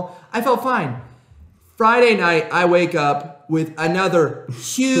was normal. I felt fine. Friday night, I wake up with another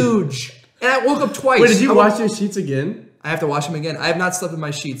huge, and I woke up twice. Wait, did you wash your sheets again? I have to wash them again. I have not slept in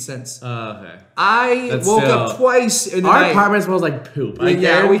my sheets since. Okay. I woke up twice in the Our night. apartment smells like poop. We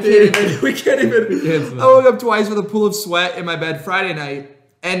can't even. I woke up twice with a pool of sweat in my bed Friday night,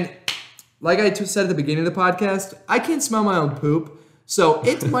 and like I said at the beginning of the podcast, I can't smell my own poop. So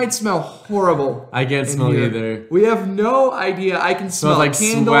it might smell horrible. I can't smell either. We have no idea. I can smell like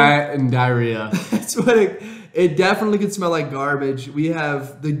candle. Sweat and diarrhea. That's what it definitely could smell like garbage. We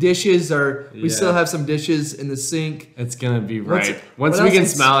have the dishes we still have some dishes in the sink. It's gonna be right. Once we can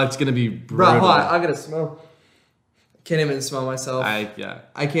smell it, it's gonna be brutal. Bro, hold on, I gotta smell. Can't even smell myself. I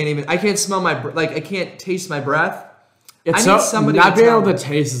can't smell I can't taste my breath. It's not being able to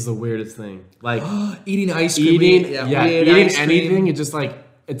taste is the weirdest thing. Like eating ice cream. Eating anything. It's just like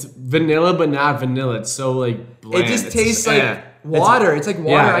it's vanilla, but not vanilla. It's so like bland. It just tastes like water. It's like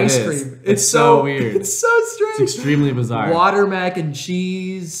water ice cream. It's so weird. It's so strange. It's extremely bizarre. Water mac and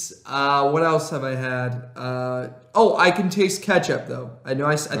cheese. What else have I had? I can taste ketchup though. I know.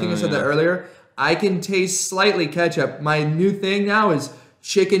 I think I said that earlier. I can taste slightly ketchup. My new thing now is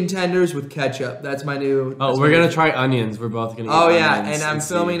chicken tenders with ketchup. That's my new. We're gonna try onions. We're both gonna. And I'm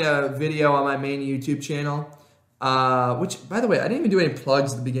filming a video on my main YouTube channel. Which, by the way, I didn't even do any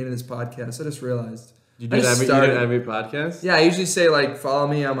plugs at the beginning of this podcast. I just realized. You do every podcast? Yeah, I usually say follow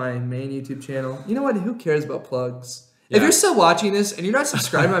me on my main YouTube channel. You know what? Who cares about plugs? Yeah. If you're still watching this and you're not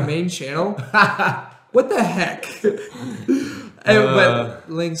subscribed to my main channel, what the heck? But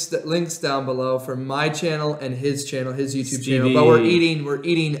links down below for my channel and his channel, his YouTube channel. But we're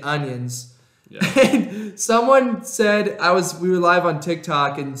eating onions. Yeah. And someone said we were live on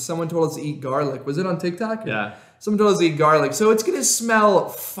TikTok and someone told us to eat garlic. Was it on TikTok? Yeah. Someone told us to eat garlic. So it's gonna smell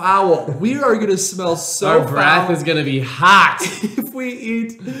foul. We are gonna smell so foul. Our breath is gonna be hot if we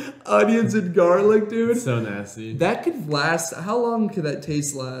eat onions and garlic, dude. So nasty. That could last. How long could that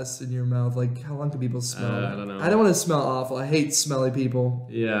taste last in your mouth? Like, how long can people smell? I don't know. I don't want to smell awful. I hate smelly people.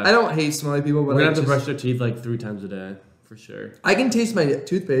 Yeah. I don't hate smelly people, but we're gonna have to brush our teeth 3 times a day for sure. I can taste my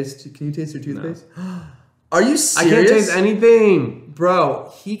toothpaste. Can you taste your toothpaste? No. Are you serious? I can't taste anything.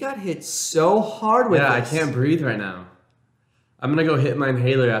 Bro, he got hit so hard with this. I can't breathe right now. I'm gonna go hit my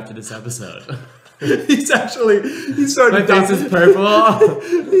inhaler after this episode. He's starting my face is purple.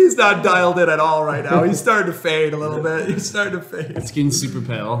 He's not dialed in at all right now. He's starting to fade a little bit. It's getting super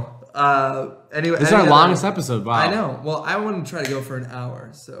pale. Anyway, this is our longest episode. Wow. I know. Well, I want to try to go for an hour.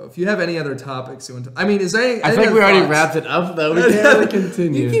 So if you have any other topics you want to, is there any? I think we already wrapped it up though. We can't really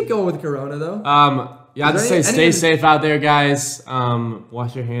continue. You keep going with Corona though. I'd say stay safe out there, guys.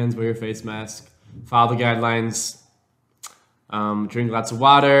 Wash your hands, wear your face mask, follow the guidelines. Drink lots of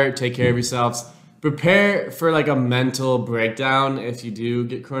water, take care of yourselves. Prepare for a mental breakdown if you do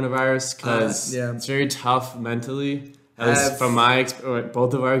get coronavirus, because it's very tough mentally. At least from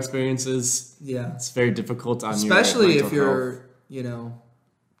both of our experiences, it's very difficult on you. Especially if you're,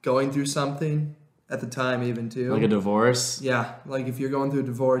 going through something at the time, even too. Like a divorce. Yeah, like if you're going through a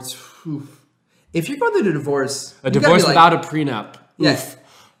divorce. If you're going through a divorce without a prenup. Yes.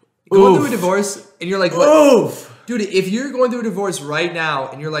 Yeah. Going through a divorce and you're like, oof. Dude, if you're going through a divorce right now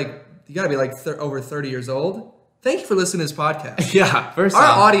and you're you gotta be over 30 years old, thank you for listening to this podcast. Yeah, our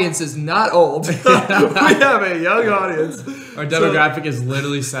audience is not old. We have a young audience. Our demographic is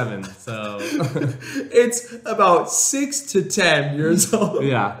literally 7, so it's about 6 to 10 years old.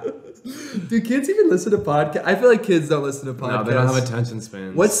 Yeah. Do kids even listen to podcasts? I feel like kids don't listen to podcasts. No, they don't have attention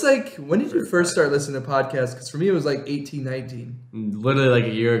spans. When did you first start listening to podcasts? Because for me, it was 18, 19. Literally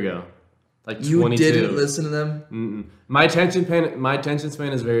a year ago. 22. You didn't listen to them? Mm-mm. My attention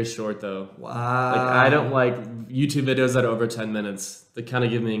span is very short though. Wow. I don't like YouTube videos that are over 10 minutes. They kind of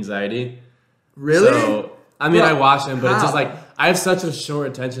give me anxiety. Really? So, I watch them, but it's just I have such a short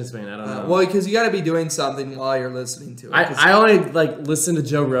attention span. I don't know. Well, because you got to be doing something while you're listening to it. I only listen to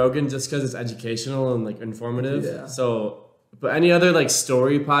Joe Rogan just because it's educational and informative. Yeah. So, but any other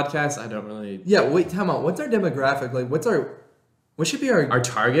story podcasts, I don't really. Yeah. Wait, time out. What's our demographic? What should be our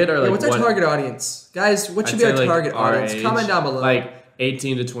target or what's our target audience, guys? What should be our target audience? Comment down below.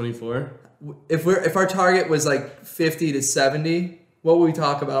 18 to 24. If our target was 50 to 70, what would we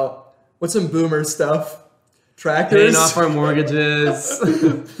talk about? What's some boomer stuff? tractors. Paying off our mortgages.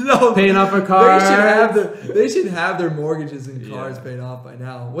 No, paying off our cars. They should have their mortgages and cars paid off by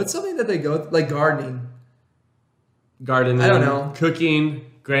now. What's something that they go like gardening? Gardening. I don't know. Cooking,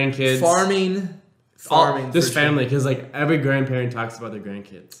 grandkids. Farming. Just family, because like every grandparent talks about their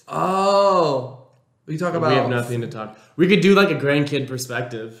grandkids. Oh. We talk about. We have nothing to talk. We could do like a grandkid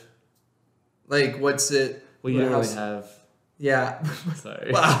perspective. Like, what's it? Well, you don't really have. Yeah.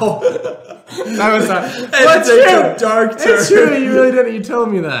 Sorry. Wow. That was That's a dark turn. It's true. You really didn't. You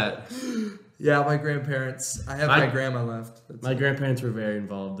told me that. Yeah, my grandparents. I have my grandma left. My grandparents were very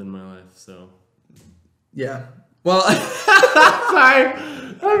involved in my life, so. Yeah. Well. Sorry.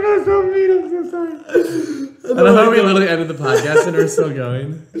 I feel so mean. I'm so sorry. I love how we literally ended the podcast and we're still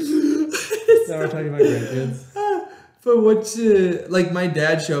going. Now we're talking about grandkids. But like my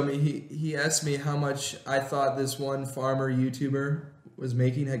dad showed me, he asked me how much I thought this one farmer YouTuber was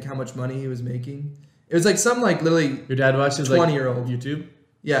making, like how much money he was making. It was like some like literally your dad watches 20-year-old YouTube?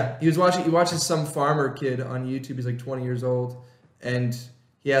 Yeah, he watches some farmer kid on YouTube. He's like 20 years old, and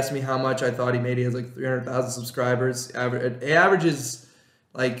he asked me how much I thought he made. He has like 300,000 subscribers. It averages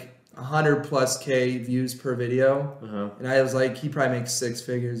like 100+ K views per video, and I was like, he probably makes 6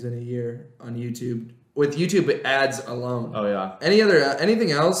 figures in a year on YouTube with YouTube ads alone. Oh yeah.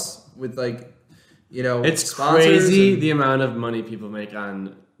 Anything else with like, it's crazy the amount of money people make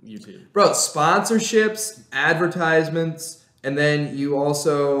on YouTube. Bro, sponsorships, advertisements, and then you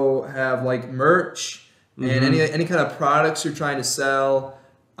also have like merch and any kind of products you're trying to sell.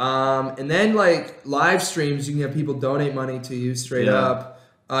 And then like live streams, you can have people donate money to you straight up.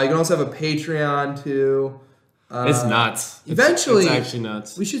 You can also have a Patreon too. It's nuts. Eventually, it's actually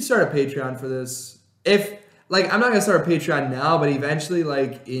nuts. We should start a Patreon for this. If I'm not gonna start a Patreon now, but eventually,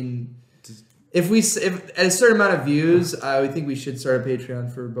 like if at a certain amount of views, I think we should start a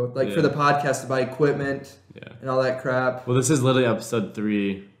Patreon for both, like for the podcast to buy equipment and all that crap. Well, this is literally episode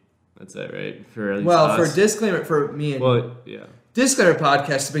 3. That's it, right? For disclaimer for me and disclaimer podcast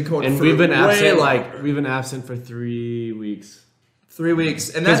has been going. And for we've been absent longer. we've been absent for 3 weeks. 3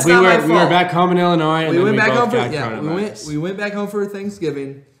 weeks, and that's we not were my fault. we were back home in Illinois, and we went back home for coronavirus. we went back home for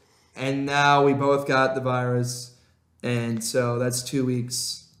Thanksgiving, and now we both got the virus, and so that's 2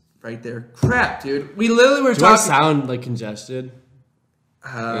 weeks right there. Crap, dude. We literally were talking. Do I sound like congested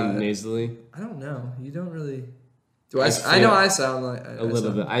and nasally? I don't know. You don't really. Do I know I sound like a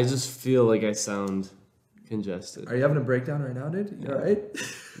little bit. I just feel like I sound congested. Are you having a breakdown right now, dude? You all right?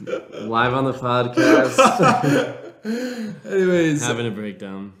 Live on the podcast. Anyways, having a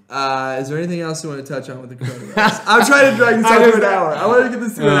breakdown. Is there anything else you want to touch on with the coronavirus? I'm trying to drag this out to an hour. I want to get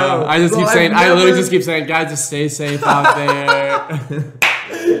this to an hour. I literally just keep saying, guys, just stay safe out there.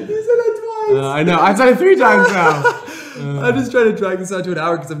 You said that twice. I know. I've said it 3 times now. I'm just trying to drag this out to an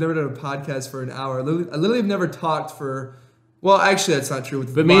hour because I've never done a podcast for an hour. I literally have never talked for. Well, actually, that's not true.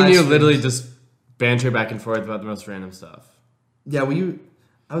 But me and you literally just banter back and forth about the most random stuff. Yeah,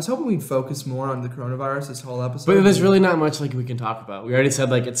 I was hoping we'd focus more on the coronavirus this whole episode. But there's really not much like we can talk about. We already said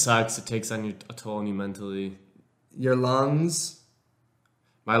like it sucks. It takes a toll on you mentally. Your lungs.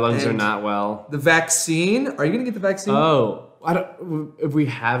 My lungs are not well. The vaccine. Are you gonna get the vaccine? Oh, if we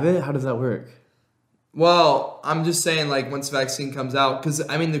have it, how does that work? Well, I'm just saying like once the vaccine comes out, because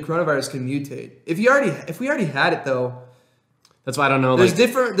I mean the coronavirus can mutate. If we already had it though. That's why I don't know. There's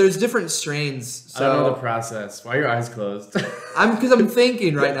different strains. So. I don't know the process. Why are your eyes closed? Because I'm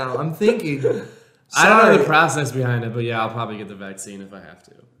thinking right now. I'm thinking. I don't know the process behind it, but yeah, I'll probably get the vaccine if I have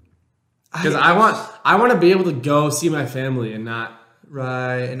to. Because I want to be able to go see my family and not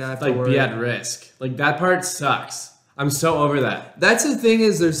and not have to worry. Be at risk. Like that part sucks. I'm so over that. That's the thing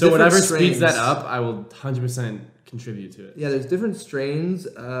is there's so different whatever strains. Speeds that up, I will 100% contribute to it. Yeah, there's different strains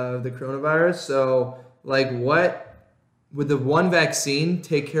of the coronavirus. So like what? Would the one vaccine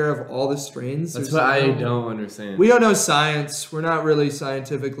take care of all the strains? That's what I don't understand. We don't know science. We're not really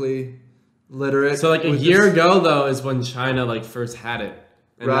scientifically literate. So like a year ago though is when China like first had it,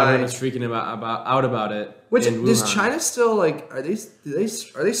 and everyone was freaking out about it. Which does China still like? Are they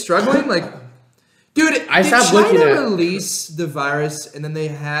struggling? Like, dude, did China release the virus and then they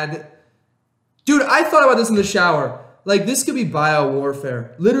had? Dude, I thought about this in the shower. Like this could be bio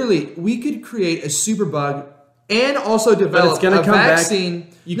warfare. Literally, we could create a superbug. And also develop a vaccine.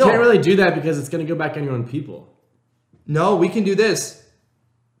 Back. You can't really do that because it's going to go back on your own people. No, we can do this.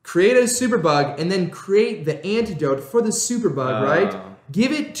 Create a superbug and then create the antidote for the superbug, right?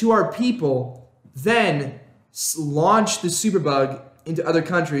 Give it to our people, then launch the superbug into other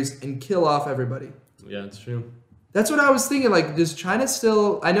countries and kill off everybody. Yeah, it's true. That's what I was thinking. Like, does China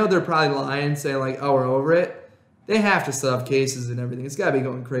still... I know they're probably lying, saying like, oh, we're over it. They have to still have cases and everything. It's got to be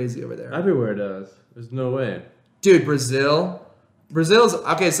going crazy over there. Everywhere it does. There's no way. Dude, Brazil's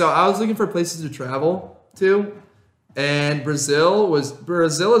okay. So I was looking for places to travel to, and Brazil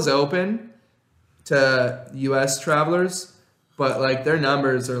is open to U.S. travelers, but like their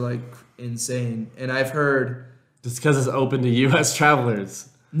numbers are like insane. And I've heard Just because it's open to U.S. travelers.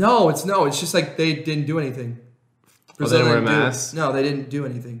 it's just like they didn't do anything. They didn't wear masks? No, they didn't do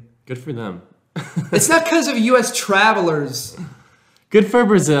anything. Good for them. It's not because of U.S. travelers. Good for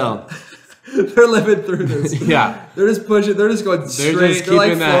Brazil. They're living through this. Yeah. They're just pushing. They're just going straight. They're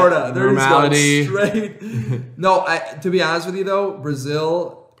like keeping that Florida. They're normality. just going straight. No, to be honest with you though,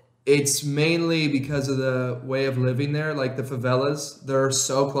 Brazil, it's mainly because of the way of living there. Like the favelas, they're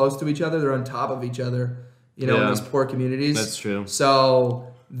so close to each other. They're on top of each other. You know, in those poor communities. That's true.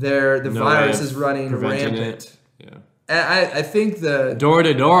 So the No virus way is of running preventing rampant. it. Yeah. And I think the Door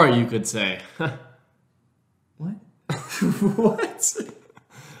to door, you could say. what? What?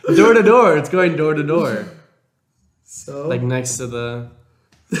 Door to door. It's going door to door. So Like next to the.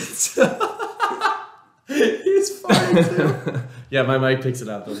 he's fine too. Yeah, my mic picks it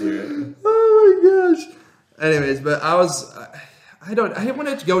up. They'll hear it. Oh my gosh. Anyways, but I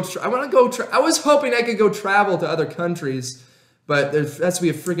wanted to go. I was hoping I could go travel to other countries, but there has to be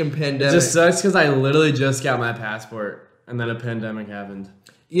a freaking pandemic. It just sucks because I literally just got my passport and then a pandemic happened.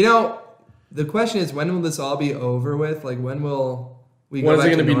 You know, the question is, when will this all be over with? Like, when will we go When is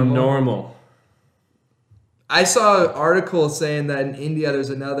back it going to be normal? normal? I saw an article saying that in India there's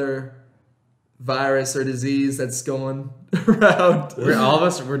another virus or disease that's going around. All of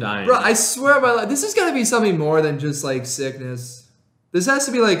us, we're dying. Bro, I swear by life, this is gotta be something more than just like sickness. This has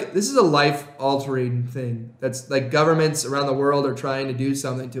to be like, this is a life-altering thing. That's like governments around the world are trying to do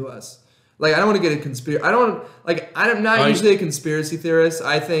something to us. Like, I don't want to get a conspiracy. I'm not usually a conspiracy theorist.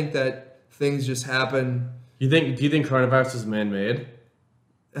 I think that things just happen. Do you think coronavirus was man-made?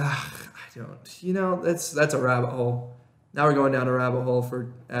 I don't. You know, that's a rabbit hole. Now we're going down a rabbit hole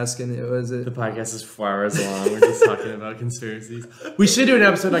for asking, was it? The podcast is 4 hours long. We're just talking about conspiracies. We should do an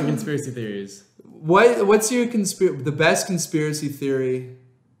episode on conspiracy theories. What's your the best conspiracy theory?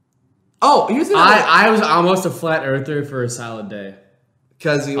 Oh, here's the I was almost a flat earther for a solid day.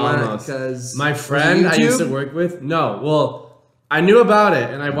 Because my friend I used to work with. No, well, I knew about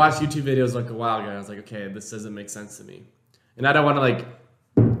it and I watched YouTube videos like a while ago. And I was like, okay, this doesn't make sense to me, and I don't want to like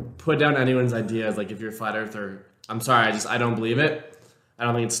put down anyone's ideas. Like, if you're a flat earther, I'm sorry, I don't believe it. I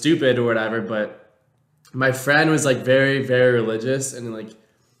don't think it's stupid or whatever. But my friend was like very, very religious, and like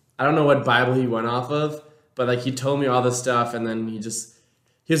I don't know what Bible he went off of, but like he told me all this stuff, and then he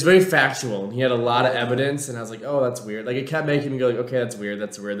was very factual, and he had a lot of evidence, and I was like, oh, that's weird. Like, it kept making me go like, okay, that's weird.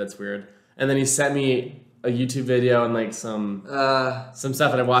 And then he sent me a YouTube video and like some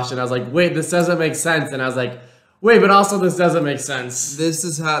stuff, and I watched it, and I was like, wait, this doesn't make sense. And I was like, wait, but also this doesn't make sense.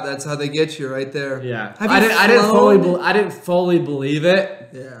 That's how they get you right there. Yeah. I didn't fully believe it.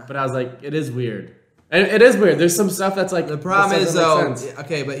 Yeah. But I was like, it is weird. And it is weird. There's some stuff that's like, the problem is though, sense.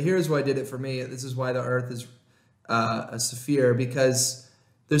 okay, but here's what did it for me. This is why the Earth is a sphere, because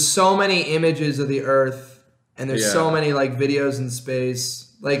there's so many images of the Earth, and there's so many like videos in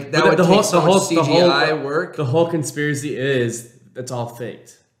space. Like that would take so much CGI work. The whole conspiracy is it's all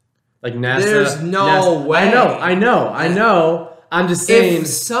faked. Like NASA. There's no way. I know. I'm just saying. If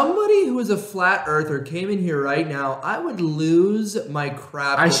somebody who is a flat earther came in here right now, I would lose my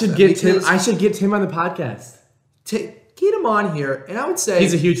crap. I should get Tim on the podcast. Get him on here, and I would say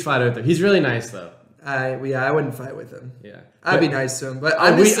he's a huge flat earther. He's really nice though. I wouldn't fight with him. Yeah, I'd be nice to him. But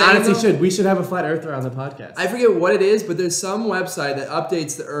we honestly should. We should have a flat earther on the podcast. I forget what it is, but there's some website that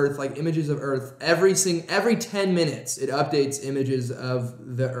updates the Earth, like images of Earth, every 10 minutes. It updates images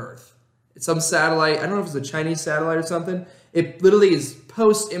of the Earth. It's some satellite. I don't know if it's a Chinese satellite or something. It literally is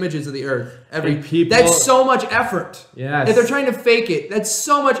post images of the Earth That's so much effort. Yes. If they're trying to fake it, that's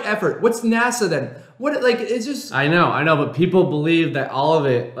so much effort. What's NASA then? What, like, it's just... I know, but people believe that all of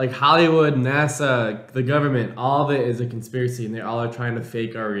it, like Hollywood, NASA, the government, all of it is a conspiracy, and they all are trying to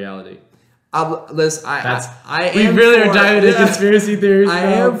fake our reality. Listen, we really are diving into conspiracy theories. I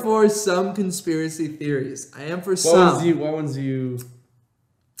am for some conspiracy theories. I am for some. What ones do you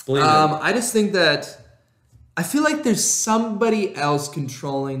believe in? I just think that I feel like there's somebody else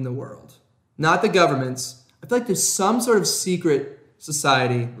controlling the world, not the governments. I feel like there's some sort of secret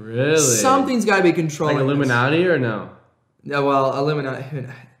society. Really? Something's got to be controlling. Like Illuminati or no? No, well, Illuminati.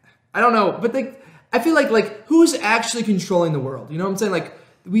 I don't know, but I feel like who's actually controlling the world? You know what I'm saying? Like,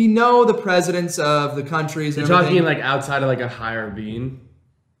 we know the presidents of the countries. You're talking like outside of like a higher being.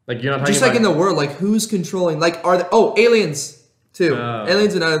 Like, you're not talking just like in the world. Like, who's controlling? Like, aliens. Too.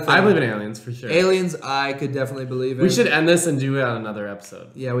 Aliens, another thing. I believe in aliens for sure. Aliens, I could definitely believe in. We should end this and do it on another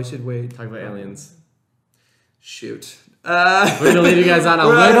episode. Yeah, we should wait. Talk about aliens. Shoot. We're gonna leave you guys on a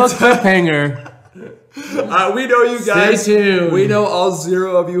We're out little of time. cliffhanger. We know you guys. Stay tuned. We know all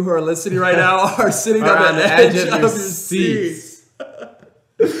 0 of you who are listening right now are sitting on the edge of your seats.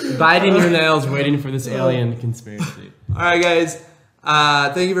 Biting your nails, waiting for this alien conspiracy. All right, guys.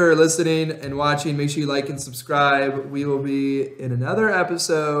 Thank you for listening and watching. Make sure you like and subscribe. We will be in another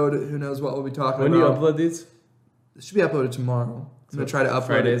episode. Who knows what we'll be talking When do you about. upload these? It should be uploaded tomorrow. I'm going to try to upload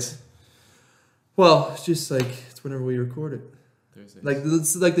Fridays. it. Well, it's just like, it's whenever we record it. Thursdays. Like,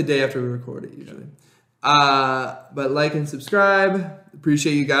 it's like the day after we record it, usually. But like and subscribe.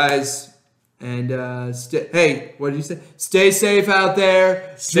 Appreciate you guys. And hey, what did you say? Stay safe out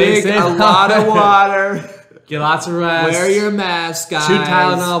there. Stay Drink safe a out lot of there. water. Get lots of rest. Wear your mask, guys. Shoot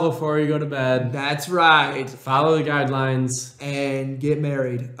Tylenol before you go to bed. That's right. Follow the guidelines. And get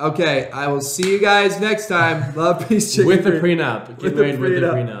married. Okay, I will see you guys next time. Love, peace, chicken. With the prenup. Get With the married with the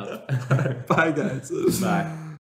prenup. prenup. Bye, guys. Bye.